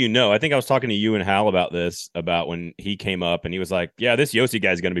fast do you know? I think I was talking to you and Hal about this, about when he came up and he was like, yeah, this Josi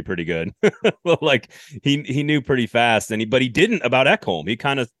guy's going to be pretty good. Well, like he knew pretty fast, but he didn't about Ekholm. He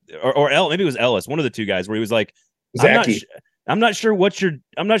kind of, maybe it was Ellis, one of the two guys, where he was like, I'm not sure what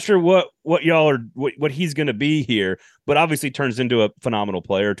y'all are, what he's going to be here, but obviously turns into a phenomenal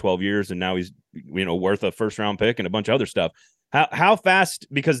player, 12 years. And now he's, worth a first round pick and a bunch of other stuff. How fast,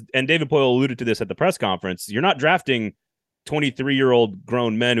 and David Poile alluded to this at the press conference, you're not drafting 23-year-old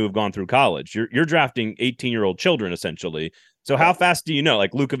grown men who have gone through college. You're drafting 18-year-old children, essentially. So how fast do you know?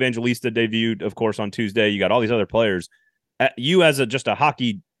 Like Luke Evangelista debuted, of course, on Tuesday. You got all these other players. You as just a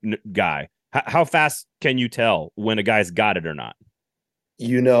hockey guy, how fast can you tell when a guy's got it or not?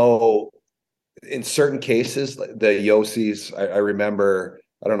 In certain cases, the Josis, I remember,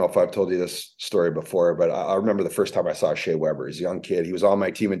 I don't know if I've told you this story before, but I remember the first time I saw Shea Weber. He's a young kid. He was on my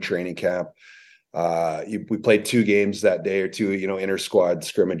team in training camp. We played 2 games that day, or 2, inter squad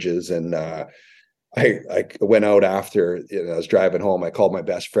scrimmages. And I went out after, I was driving home. I called my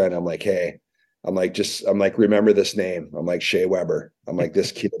best friend. I'm like, hey, remember this name. I'm like, Shea Weber. I'm like,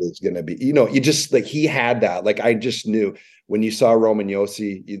 this kid is going to be, you just like, he had that. Like, I just knew when you saw Roman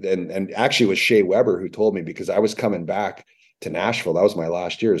Josi, and actually it was Shea Weber who told me, because I was coming back to Nashville. That was my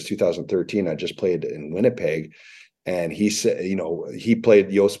last year. It was 2013. I just played in Winnipeg. And he said,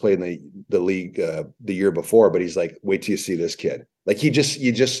 Yost played in the league the year before, but he's like, wait till you see this kid. Like you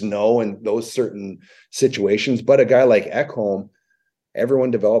just know in those certain situations. But a guy like Ekholm, everyone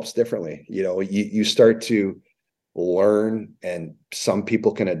develops differently. You start to learn, and some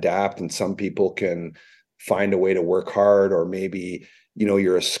people can adapt and some people can find a way to work hard, or maybe,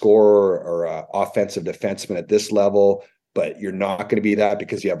 you're a scorer or an offensive defenseman at this level, but you're not going to be that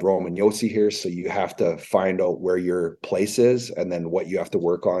because you have Roman Josi here. So you have to find out where your place is and then what you have to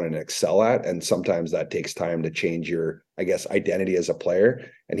work on and excel at. And sometimes that takes time to change your, identity as a player.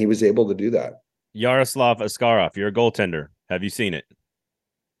 And he was able to do that. Yaroslav Askarov, you're a goaltender. Have you seen it?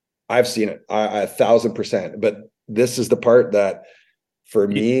 I've seen it 1,000%. But this is the part that, for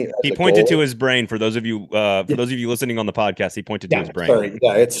me, he pointed to his brain. For those of you listening on the podcast, he pointed to his brain. Sorry,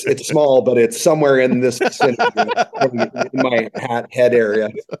 yeah, it's small, but it's somewhere in this vicinity, in my head area.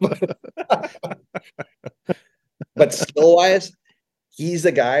 But skill wise, he's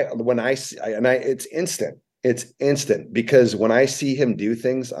the guy when I see, it's instant because when I see him do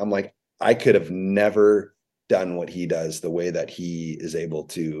things, I'm like, I could have never done what he does the way that he is able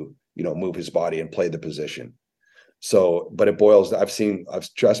to, move his body and play the position. So, but it boils.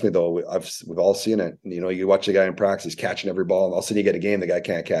 Trust me though, we've all seen it. You watch a guy in practice, he's catching every ball, and all of a sudden you get a game, the guy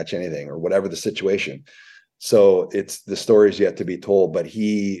can't catch anything or whatever the situation. So it's the story's yet to be told, but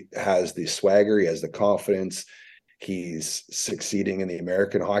he has the swagger, he has the confidence. He's succeeding in the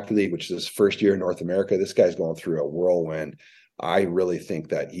American Hockey League, which is his first year in North America. This guy's going through a whirlwind. I really think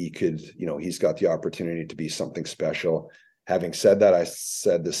that he could, he's got the opportunity to be something special. Having said that, I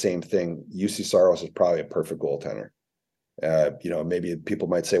said the same thing. UC Saros is probably a perfect goaltender. Maybe people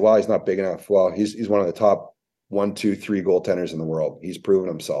might say, well, he's not big enough. Well, he's one of the top 1, 2, 3 goaltenders in the world. He's proven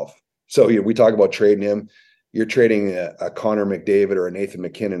himself. So we talk about trading him. You're trading a Connor McDavid or a Nathan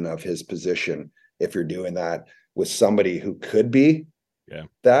McKinnon of his position if you're doing that with somebody who could be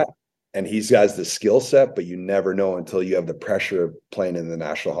that. And he's got the skill set, but you never know until you have the pressure of playing in the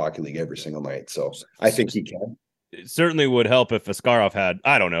National Hockey League every single night. So I think he can. It certainly would help if Askarov had,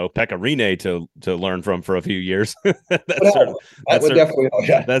 I don't know, Pekka Rinne to learn from for a few years. That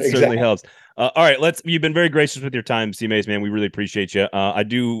certainly helps. All right, you've been very gracious with your time, C-Mace, man. We really appreciate you.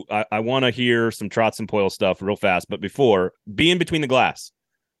 I want to hear some Trotz and Poile stuff real fast, but before, being between the glass,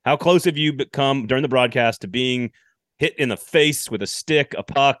 how close have you become during the broadcast to being hit in the face with a stick, a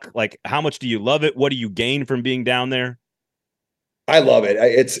puck? Like, how much do you love it? What do you gain from being down there? I love it.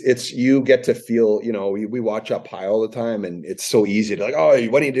 It's you get to feel, we watch up high all the time, and it's so easy to like, oh,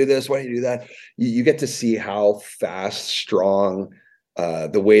 why do you do this? Why do you do that? You get to see how fast, strong,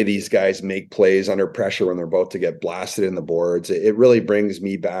 the way these guys make plays under pressure when they're about to get blasted in the boards. It really brings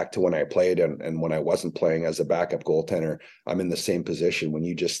me back to when I played and when I wasn't playing as a backup goaltender. I'm in the same position when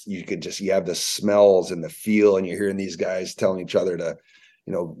you have the smells and the feel, and you're hearing these guys telling each other to,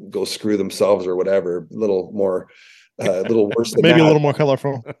 go screw themselves or whatever, a little worse than maybe that. A little more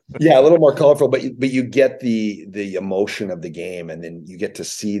colorful. Yeah, a little more colorful, but you get the emotion of the game, and then you get to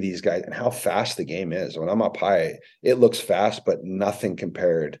see these guys and how fast the game is. When I'm up high, it looks fast, but nothing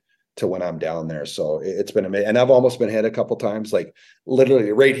compared to when I'm down there. So it's been amazing. And I've almost been hit a couple times, like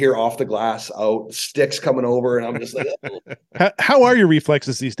literally right here off the glass, out, sticks coming over, and I'm just like, oh. How are your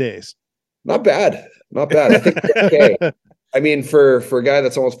reflexes these days? Not bad. I think okay. I mean, for a guy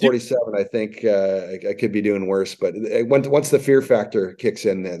that's almost 47, I think I could be doing worse. But once the fear factor kicks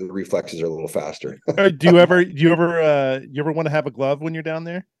in, the reflexes are a little faster. Do you ever want to have a glove when you're down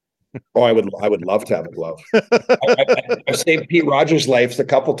there? Oh, I would love to have a glove. I've saved Pete Rogers' life a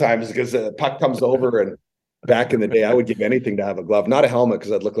couple times because the puck comes over, and back in the day, I would give anything to have a glove, not a helmet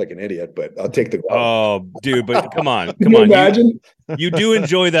because I'd look like an idiot, but I'll take the glove. Oh, dude, but come on. Imagine? You do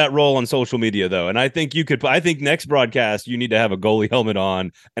enjoy that role on social media, though, and I think I think next broadcast you need to have a goalie helmet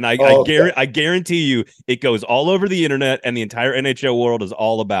on, and I guarantee you it goes all over the internet, and the entire NHL world is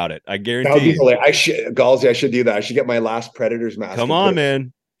all about it. I guarantee. I should do that. I should get my last Predators mask. Come on,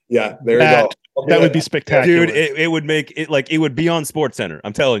 man. Yeah, there you go. That would be spectacular, dude. It would make it like it would be on Sports Center.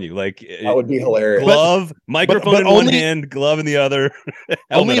 I'm telling you, like that would be hilarious. Glove, microphone in one hand, glove in the other.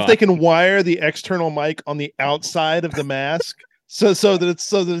 Only if they can wire the external mic on the outside of the mask. So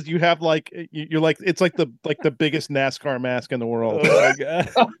that you have like you're like it's like the biggest NASCAR mask in the world. Oh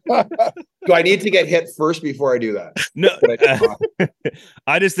my God. Do I need to get hit first before I do that? No,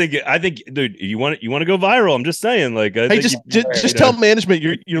 I think, dude, you want to go viral. I'm just saying, like, just tell management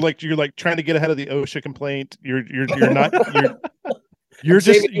you're like trying to get ahead of the OSHA complaint. You're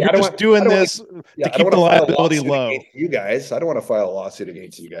just doing this to keep the liability low. You guys, I don't want to file a lawsuit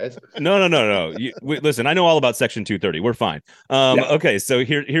against you guys. No. Listen, I know all about Section 230. We're fine. Okay, so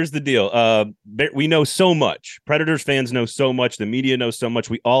here's the deal. We know so much. Predators fans know so much. The media knows so much.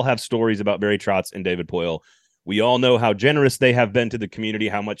 We all have stories about Barry Trotz and David Poile. We all know how generous they have been to the community,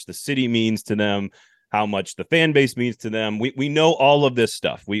 how much the city means to them, how much the fan base means to them. We know all of this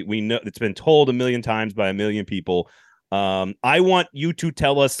stuff. We know it's been told a million times by a million people. I want you to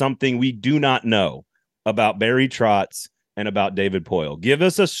tell us something we do not know about Barry Trotz and about David Poile. Give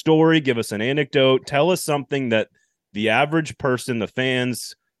us a story, give us an anecdote, tell us something that the average person, the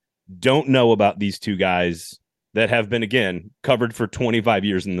fans, don't know about these two guys that have been, again, covered for 25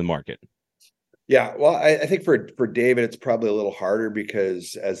 years in the market. Yeah, well, I think for David, it's probably a little harder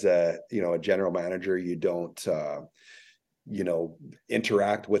because as a general manager, you don't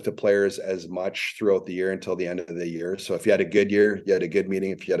interact with the players as much throughout the year until the end of the year. So if you had a good year, you had a good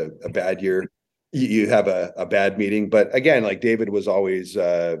meeting. If you had a bad year, you have a bad meeting. But again, like David was always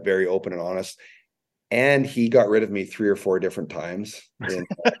very open and honest. And he got rid of me 3 or 4 different times in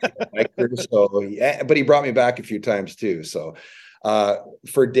my career. But he brought me back a few times too. So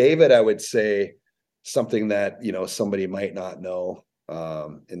For David, I would say something that, somebody might not know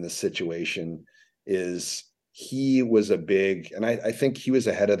in this situation is he was and I think he was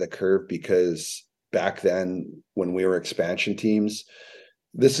ahead of the curve, because back then when we were expansion teams,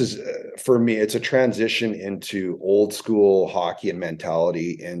 this is for me, it's a transition into old school hockey and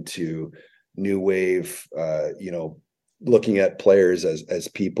mentality into new wave, looking at players as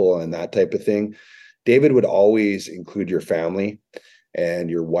people and that type of thing. David would always include your family and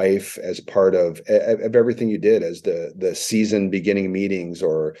your wife as part of everything you did, as the season beginning meetings,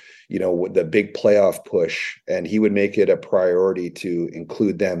 or the big playoff push. And he would make it a priority to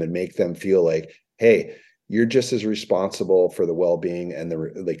include them and make them feel like, hey, you're just as responsible for the well-being and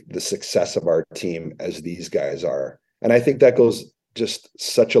the success of our team as these guys are. And I think that goes just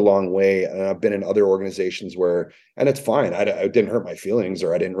such a long way. And I've been in other organizations where, and it's fine, I didn't hurt my feelings,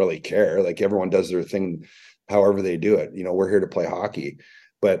 or I didn't really care. Like, everyone does their thing however they do it. We're here to play hockey.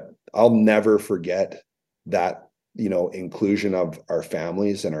 But I'll never forget that, inclusion of our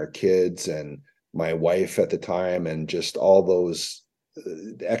families and our kids and my wife at the time, and just all those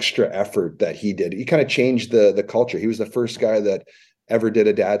extra effort that he did. He kind of changed the culture. He was the first guy that ever did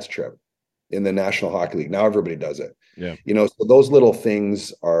a dad's trip in the National Hockey League. Now everybody does it. Yeah. So those little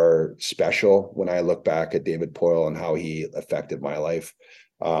things are special when I look back at David Poile and how he affected my life.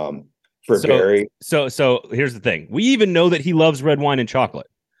 Barry. So here's the thing. We even know that he loves red wine and chocolate.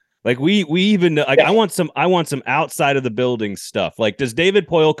 Like we even like, yeah. I want some outside of the building stuff. Like, does David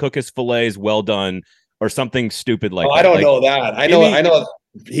Poile cook his fillets well done or something stupid like that? I don't know that. I know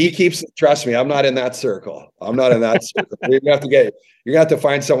he keeps, trust me, I'm not in that circle. You're gonna have to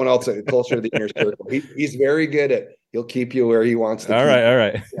find someone else closer to the inner circle. He's very good at, he'll keep you where he wants to. All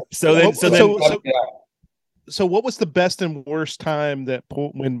right. So what was the best and worst time that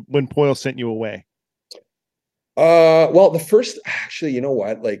when Poile sent you away? Well, the first, actually, you know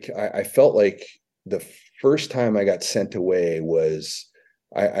what? Like, I felt like the first time I got sent away was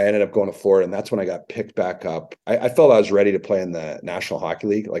I ended up going to Florida, and that's when I got picked back up. I felt I was ready to play in the National Hockey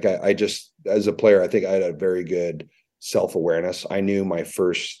League. Like, I just, as a player, I think I had a very good self-awareness. I knew my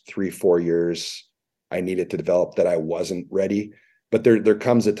first 3-4 years I needed to develop that I wasn't ready. But there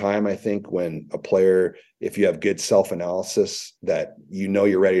comes a time, I think, when a player, if you have good self-analysis, that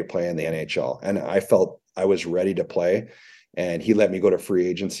you're ready to play in the NHL. And I felt I was ready to play. And he let me go to free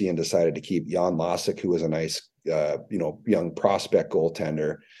agency and decided to keep Jan Lasik, who was a nice, young prospect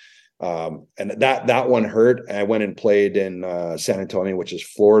goaltender. And that one hurt. I went and played in San Antonio, which is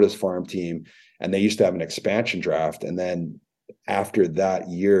Florida's farm team. And they used to have an expansion draft. And then after that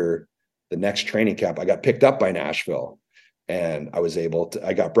year, the next training camp, I got picked up by Nashville. And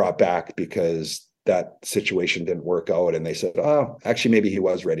I got brought back because that situation didn't work out. And they said, oh, actually, maybe he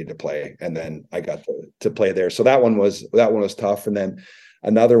was ready to play. And then I got to play there. So that one was tough. And then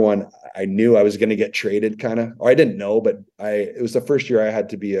another one, I knew I was going to get traded kind of, or I didn't know, but it was the first year I had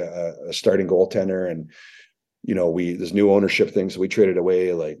to be a starting goaltender. And, there's new ownership things. So we traded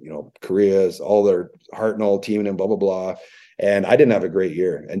away, like, Korea's, all their Hartnell team and blah, blah, blah. And I didn't have a great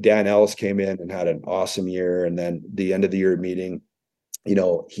year. And Dan Ellis came in and had an awesome year. And then the end of the year meeting,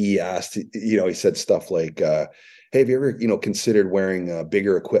 he asked, he said stuff like, hey, have you ever, considered wearing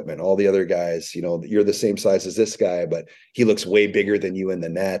bigger equipment? All the other guys, you're the same size as this guy, but he looks way bigger than you in the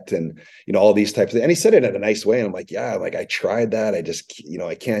net. And, all these types of things. And he said it in a nice way. And I'm like, yeah, like I tried that. I just,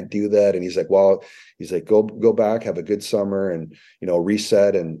 I can't do that. And he's like, well, go back, have a good summer and,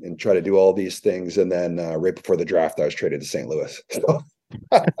 reset and try to do all these things. And then right before the draft, I was traded to St. Louis. So,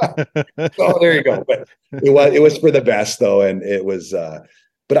 oh, there you go. But it was for the best though. And it was,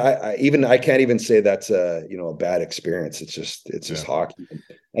 but I can't even say that's a bad experience. It's just hockey,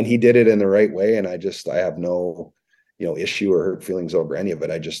 and he did it in the right way. And I have no, issue or hurt feelings over any of it.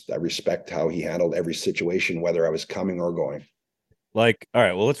 I respect how he handled every situation, whether I was coming or going. Like, all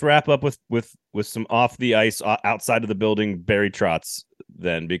right, well, let's wrap up with some off the ice, outside of the building, Barry Trotz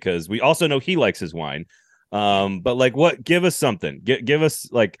then, because we also know he likes his wine. But like, give us something, give us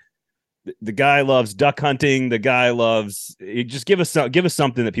like, the guy loves duck hunting. The guy loves, just give us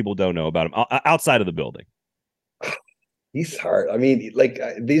something that people don't know about him outside of the building. He's hard. I mean, like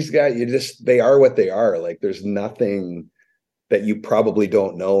these guys, they are what they are. Like there's nothing that you probably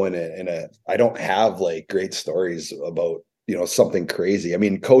don't know I don't have like great stories about, something crazy. I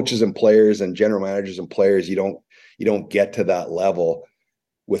mean, coaches and players and general managers and players, you don't get to that level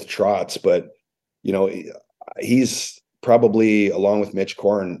with Trotz, but he's probably, along with Mitch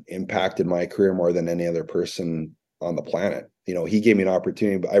Korn, impacted my career more than any other person on the planet. He gave me an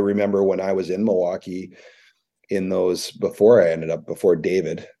opportunity. But I remember when I was in Milwaukee before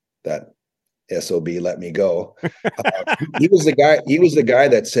David, that SOB, let me go. He was the guy. He was the guy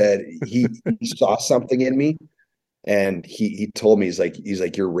that said he saw something in me, and he told me, he's like,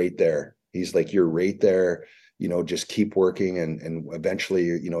 you're right there. He's like, you're right there. Just keep working, and eventually,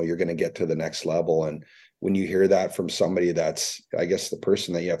 you're going to get to the next level. And when you hear that from somebody that's, I guess, the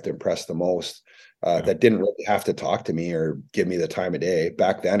person that you have to impress the most, that didn't really have to talk to me or give me the time of day.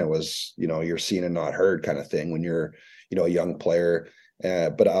 Back then, it was, you're seen and not heard kind of thing when you're, a young player.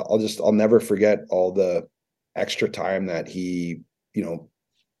 But I'll never forget all the extra time that he,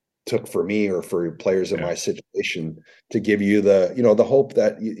 took for me or for players in my situation to give you the, the hope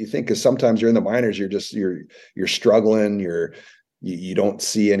that you think, because sometimes you're in the minors, you're struggling, you don't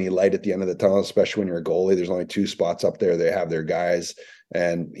see any light at the end of the tunnel, especially when you're a goalie. There's only 2 spots up there. They have their guys,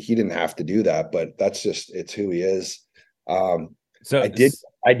 and he didn't have to do that, but it's who he is. So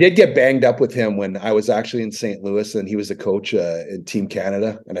I did get banged up with him when I was actually in St. Louis, and he was a coach in Team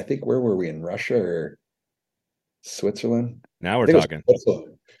Canada. And I think, where were we, in Russia or Switzerland? Now we're talking.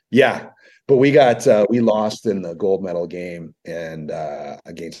 Yeah. But we lost in the gold medal game and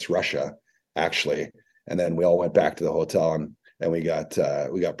against Russia, actually. And then we all went back to the hotel, and we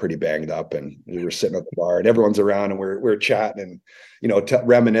got pretty banged up, and we were sitting at the bar, and everyone's around, and we're chatting and,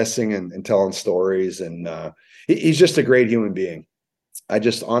 reminiscing and telling stories. And he's just a great human being. I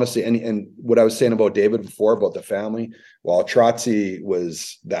just honestly, and what I was saying about David before about the family, well, Trotzy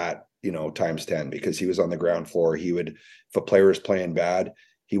was that, times 10, because he was on the ground floor. He would, if a player was playing bad,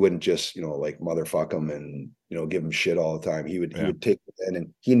 he wouldn't just, like, motherfuck him and, give him shit all the time. He would take it,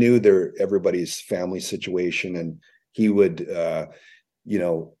 and he knew everybody's family situation, and he would,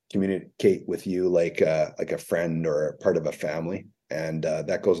 communicate with you like a friend or a part of a family. And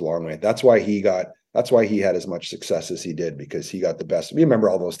that goes a long way. That's why he had as much success as he did, because he got the best. We remember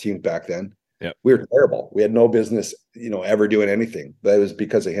all those teams back then. Yeah, we were terrible. We had no business, ever doing anything. But it was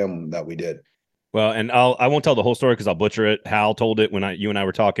because of him that we did. Well, and I won't tell the whole story because I'll butcher it. Hal told it when you and I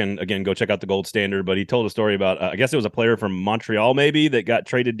were talking. Again, go check out the Gold Standard. But he told a story about, I guess it was a player from Montreal maybe that got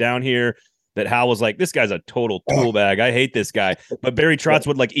traded down here, that Hal was like, this guy's a total tool bag. I hate this guy. But Barry Trotz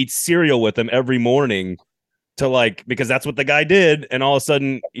would, like, eat cereal with him every morning to, like, because that's what the guy did. And all of a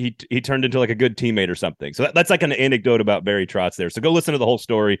sudden he turned into, like, a good teammate or something. So that's like an anecdote about Barry Trotz there. So go listen to the whole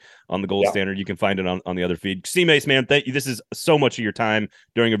story on the Gold Standard. You can find it on the other feed. C-Mace, man, thank you. This is so much of your time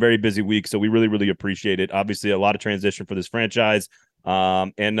during a very busy week. So we really, really appreciate it. Obviously a lot of transition for this franchise.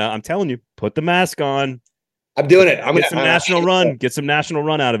 And I'm telling you, put the mask on. I'm doing it. I'm Get some national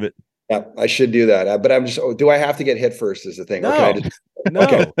run out of it. Yeah, I should do that. But I'm just, do I have to get hit first is the thing? No. Okay, No.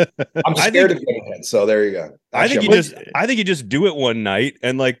 Okay. I'm scared of getting hit, so there you go. I think you just do it one night,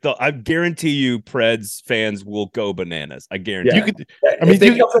 and, like, I guarantee you Preds fans will go bananas. I guarantee you. If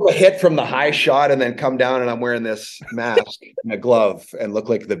they come from a hit from the high shot and then come down, and I'm wearing this mask and a glove and look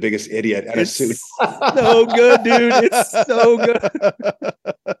like the biggest idiot in a suit. So good, dude. It's so good.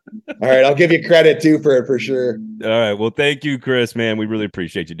 All right, I'll give you credit too for it, for sure. All right. Well, thank you, Chris, man. We really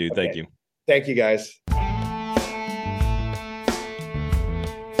appreciate you, dude. Thank you. Thank you, guys.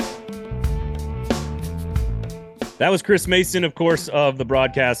 That was Chris Mason, of course, of the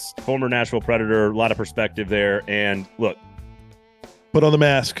broadcast, former Nashville Predator. A lot of perspective there. And look, put on the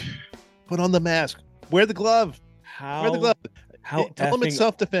mask. Put on the mask. Wear the glove. Wear the glove. Tell them it's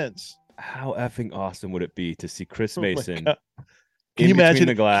self-defense. How effing awesome would it be to see Chris Mason can you imagine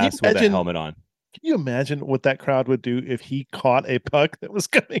the glass with a helmet on? Can you imagine what that crowd would do if he caught a puck that was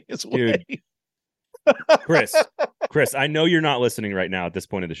coming his way? Chris, I know you're not listening right now at this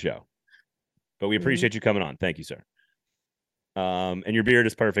point of the show, but we appreciate you coming on. Thank you, sir. And your beard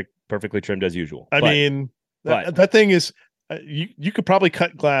is perfectly trimmed as usual. I mean, that thing is, you could probably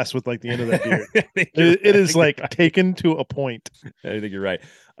cut glass with, like, the end of that beard. It is like taken to a point. I think you're right.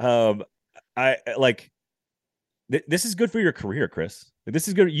 This is good for your career, Chris. This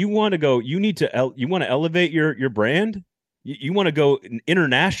is good. You want to go. You need to. You want to elevate your brand. You want to go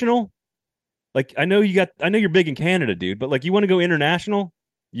international. Like, I know you're big in Canada, dude. But, like, you want to go international.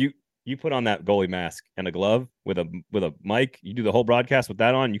 You put on that goalie mask and a glove with a mic. You do the whole broadcast with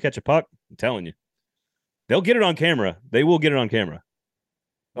that on. You catch a puck. I'm telling you, they'll get it on camera. They will get it on camera.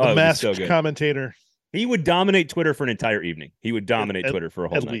 A masked commentator. He would dominate Twitter for an entire evening. He would dominate Twitter for a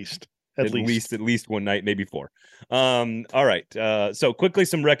whole night. At least one night, maybe 4. All right. So quickly,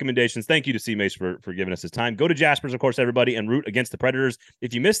 some recommendations. Thank you to C-Mace for giving us his time. Go to Jasper's, of course, everybody, and root against the Predators.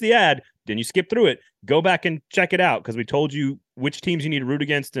 If you missed the ad, then you skip through it. Go back and check it out, because we told you which teams you need to root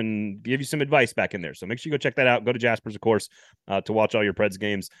against and give you some advice back in there. So make sure you go check that out. Go to Jasper's, of course, to watch all your Preds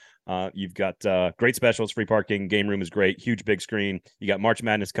games. You've got great specials, free parking, game room is great, huge big screen. You got March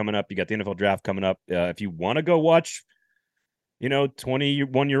Madness coming up. You got the NFL draft coming up. If you want to go watch,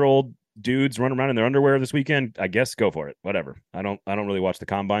 21-year-old dudes running around in their underwear this weekend, I guess go for it. Whatever. I don't really watch the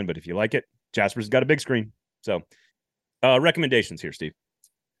combine, but if you like it, Jasper's got a big screen. So recommendations here, Steve.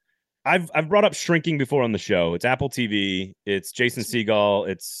 I've brought up Shrinking before on the show. It's Apple TV. It's Jason Segel.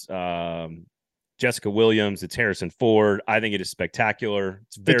 It's Jessica Williams. It's Harrison Ford. I think it is spectacular.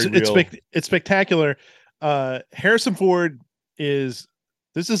 It's very real. It's spectacular. Harrison Ford is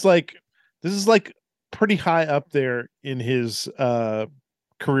like pretty high up there in his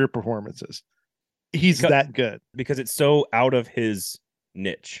career performances. He's that good because it's so out of his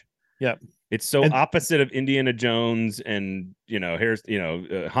niche. Yeah. It's so opposite of Indiana Jones and,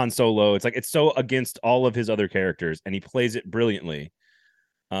 Han Solo. It's like, it's so against all of his other characters, and he plays it brilliantly.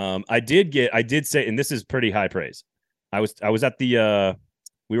 I did say, and this is pretty high praise. I was at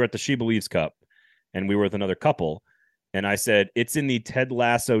we were at the She Believes Cup, and we were with another couple, and I said, it's in the Ted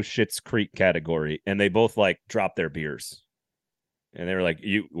Lasso Schitt's Creek category. And they both like dropped their beers, and they were like,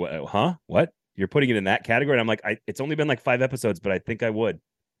 what? You're putting it in that category? And I'm like, it's only been like 5 episodes, but I think I would.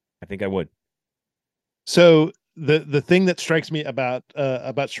 So the thing that strikes me about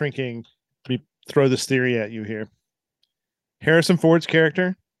Shrinking, let me throw this theory at you here. Harrison Ford's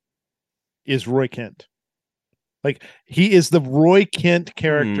character is Roy Kent. Like, he is the Roy Kent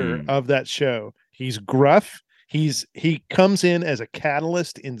character of that show. He's gruff. He comes in as a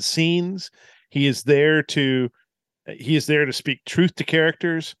catalyst in scenes. He is there to speak truth to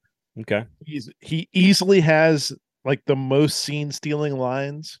characters. Okay. He easily has like the most scene stealing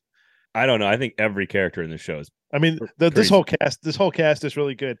lines. I don't know. I think every character in the show is. I mean, this whole cast is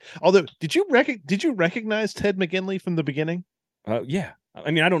really good. Although, did you recognize Ted McGinley from the beginning? Yeah.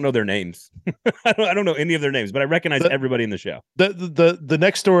 I mean, I don't know their names. I don't know any of their names, but I recognize everybody in the show. The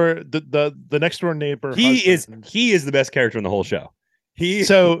next door neighbor. He is the best character in the whole show. He is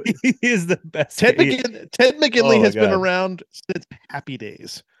the best. Ted McGinley has been around since Happy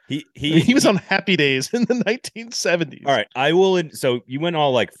Days. He was on Happy Days in the 1970s. All right, I will. So you went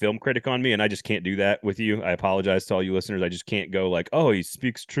all like film critic on me, and I just can't do that with you. I apologize to all you listeners. I just can't go like, oh, he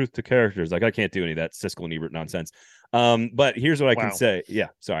speaks truth to characters. Like, I can't do any of that Siskel and Ebert nonsense. But here's what I can say. Yeah,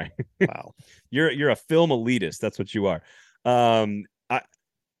 sorry. Wow, you're a film elitist. That's what you are.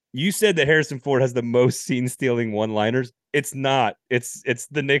 You said that Harrison Ford has the most scene stealing one-liners. It's not. It's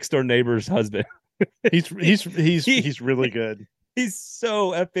the next door neighbor's husband. He's really good. He's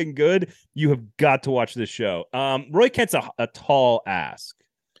so effing good. You have got to watch this show. Roy Kent's a tall ask.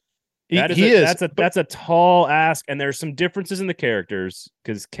 That's a tall ask, and there's some differences in the characters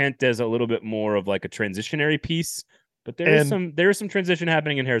because Kent does a little bit more of like a transitionary piece, but there is some transition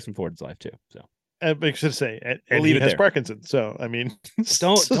happening in Harrison Ford's life too. So I should say, and he has Parkinson's. So I mean,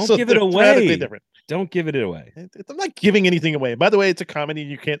 don't give it away. Don't give it away. I'm not giving anything away. By the way, it's a comedy.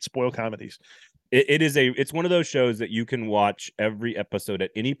 You can't spoil comedies. It's one of those shows that you can watch every episode at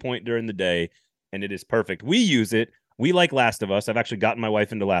any point during the day, and it is perfect. We use it. We like Last of Us. I've actually gotten my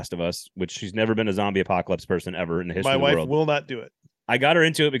wife into Last of Us, which she's never been a zombie apocalypse person ever in the history of the world. My wife will not do it. I got her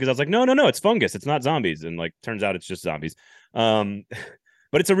into it because I was like, no, it's fungus. It's not zombies. And like, turns out it's just zombies. But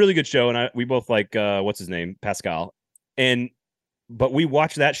it's a really good show. And we both like, what's his name? Pascal. But we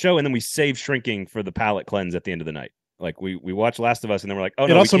watch that show and then we save Shrinking for the palate cleanse at the end of the night. Like we watch Last of Us and then we're like, oh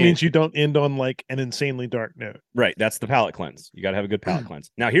no. It also means you don't end on like an insanely dark note. Right. That's the palate cleanse. You got to have a good palate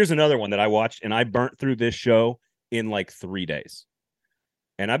cleanse. Now here's another one that I watched and I burnt through this show in like 3 days.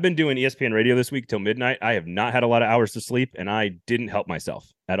 And I've been doing ESPN radio this week till midnight. I have not had a lot of hours to sleep and I didn't help myself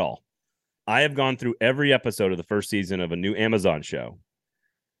at all. I have gone through every episode of the first season of a new Amazon show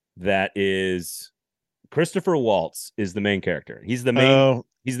that is Christopher Waltz is the main character. He's the main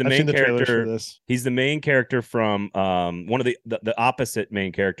character. He's the main character from one of the opposite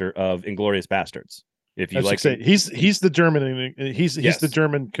main character of Inglourious Bastards. If you like, he's the German. He's the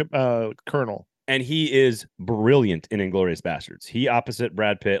German colonel, and he is brilliant in Inglourious Bastards. He opposite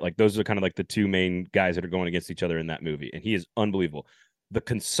Brad Pitt. Like those are kind of like the two main guys that are going against each other in that movie, and he is unbelievable. The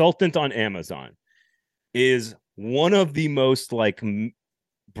Consultant on Amazon is one of the most like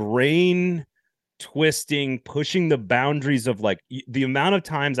brain twisting, pushing the boundaries of like the amount of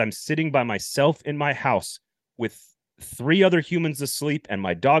times I'm sitting by myself in my house with 3 other humans asleep and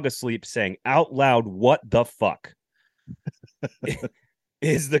my dog asleep saying out loud, what the fuck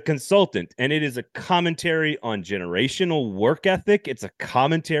is The Consultant. And it is a commentary on generational work ethic. It's a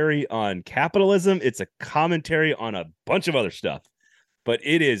commentary on capitalism. It's a commentary on a bunch of other stuff, but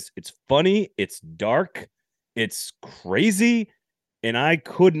it's funny. It's dark. It's crazy. And I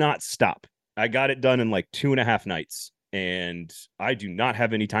could not stop. I got it done in like 2.5 nights, and I do not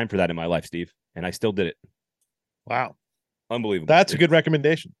have any time for that in my life, Steve. And I still did it. Wow, unbelievable! That's a good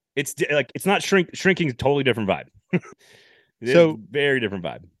recommendation. It's like it's not shrinking. Is a totally different vibe. So very different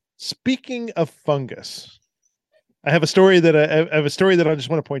vibe. Speaking of fungus, I have a story that I just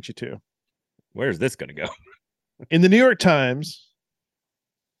want to point you to. Where's this going to go? In the New York Times,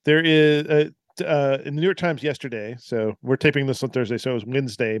 there is in the New York Times yesterday. So we're taping this on Thursday, so it was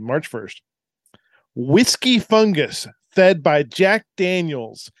Wednesday, March 1st. Whiskey fungus fed by Jack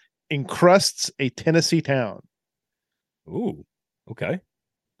Daniels encrusts a Tennessee town. Ooh, okay.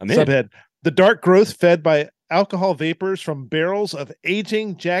 I'm in. Subhead: the dark growth fed by alcohol vapors from barrels of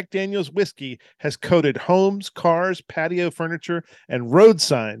aging Jack Daniels whiskey has coated homes, cars, patio furniture, and road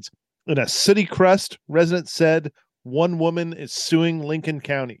signs in a city crust. Residents said one woman is suing Lincoln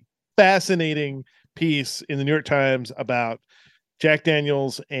County. Fascinating piece in the New York Times about Jack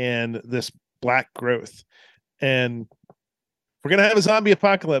Daniels and this black growth. And we're gonna have a zombie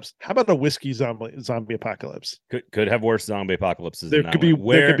apocalypse. How about a whiskey zombie apocalypse? Could have worse zombie apocalypses. There could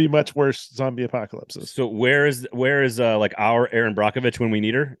be much worse zombie apocalypses. So where is like our Erin Brockovich when we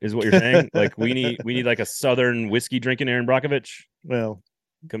need her? Is what you're saying? Like we need like a southern whiskey drinking Erin Brockovich. Well,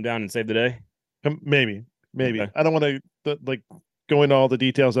 come down and save the day. Maybe. Okay. I don't want to like go into all the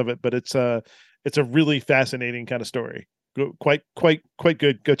details of it, but it's a really fascinating kind of story. Quite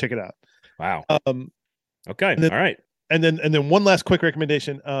good. Go check it out. Wow. Okay. All right. And then one last quick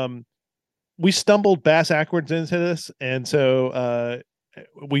recommendation. We stumbled bass backwards into this, and so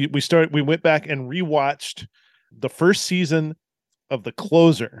we went back and rewatched the first season of The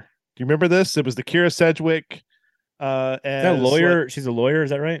Closer. Do you remember this? It was the Kira Sedgwick. That lawyer. She's a lawyer.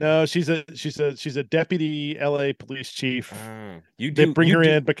 Is that right? No, she's a deputy LA police chief. They bring her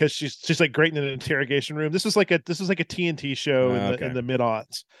in because she's like great in an interrogation room. This is like a TNT show in the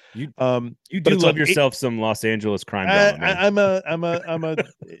mid-aughts. You do love yourself some Los Angeles crime drama.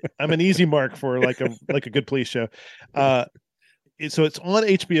 I'm an easy mark for like a good police show. So it's on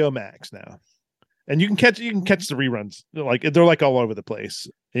HBO Max now, and you can catch the reruns. Like they're like all over the place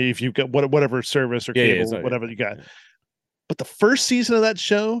if you've got whatever service or cable, whatever you got. But the first season of that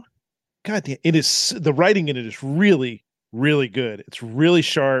show, God damn, the writing in it is really, really good. It's really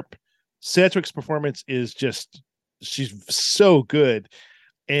sharp. Sedgwick's performance is she's so good.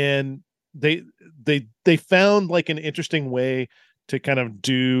 And they found like an interesting way to kind of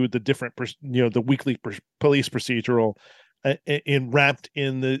do the different, the weekly police procedural wrapped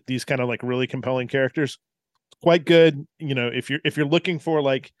in these kind of like really compelling characters. Quite good. If you're looking for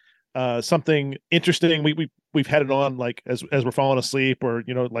like something interesting, we've had it on like as we're falling asleep or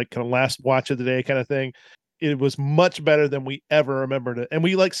like kind of last watch of the day kind of thing. It was much better than we ever remembered it, and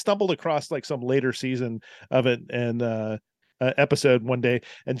we like stumbled across like some later season of it and episode one day,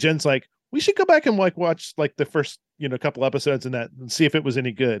 and Jen's like, we should go back and like watch like the first couple episodes and see if it was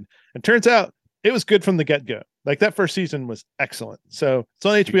any good. And turns out it was good from the get-go. Like that first season was excellent. So it's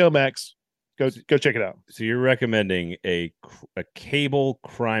on HBO Max. Go check it out. So you're recommending a cable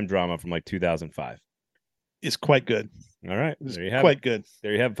crime drama from like 2005. It's quite good. All right. There you have quite good.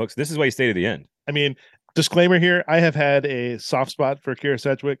 There you have it, folks. This is why you stay to the end. I mean, disclaimer here, I have had a soft spot for Kira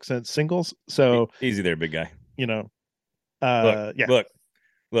Sedgwick since Singles. So easy there, big guy.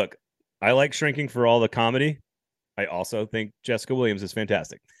 Look, I like Shrinking for all the comedy. I also think Jessica Williams is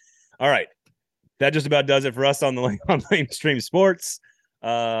fantastic. All right. That just about does it for us on Lamestream Sports. Here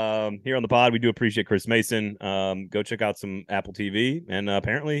on the pod, we do appreciate Chris Mason. Go check out some Apple TV and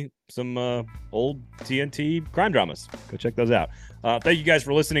apparently some old TNT crime dramas. Go check those out. Thank you guys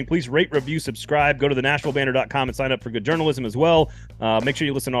for listening. Please rate, review, subscribe. Go to thenashvillebanner.com and sign up for good journalism as well. Make sure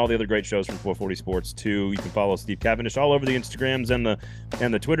you listen to all the other great shows from 440 Sports too. You can follow Steve Cavendish all over the Instagrams and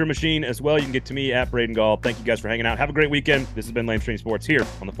the Twitter machine as well. You can get to me at Braden Gall. Thank you guys for hanging out. Have a great weekend. This has been Lamestream Sports here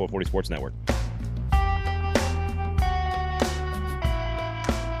on the 440 Sports Network.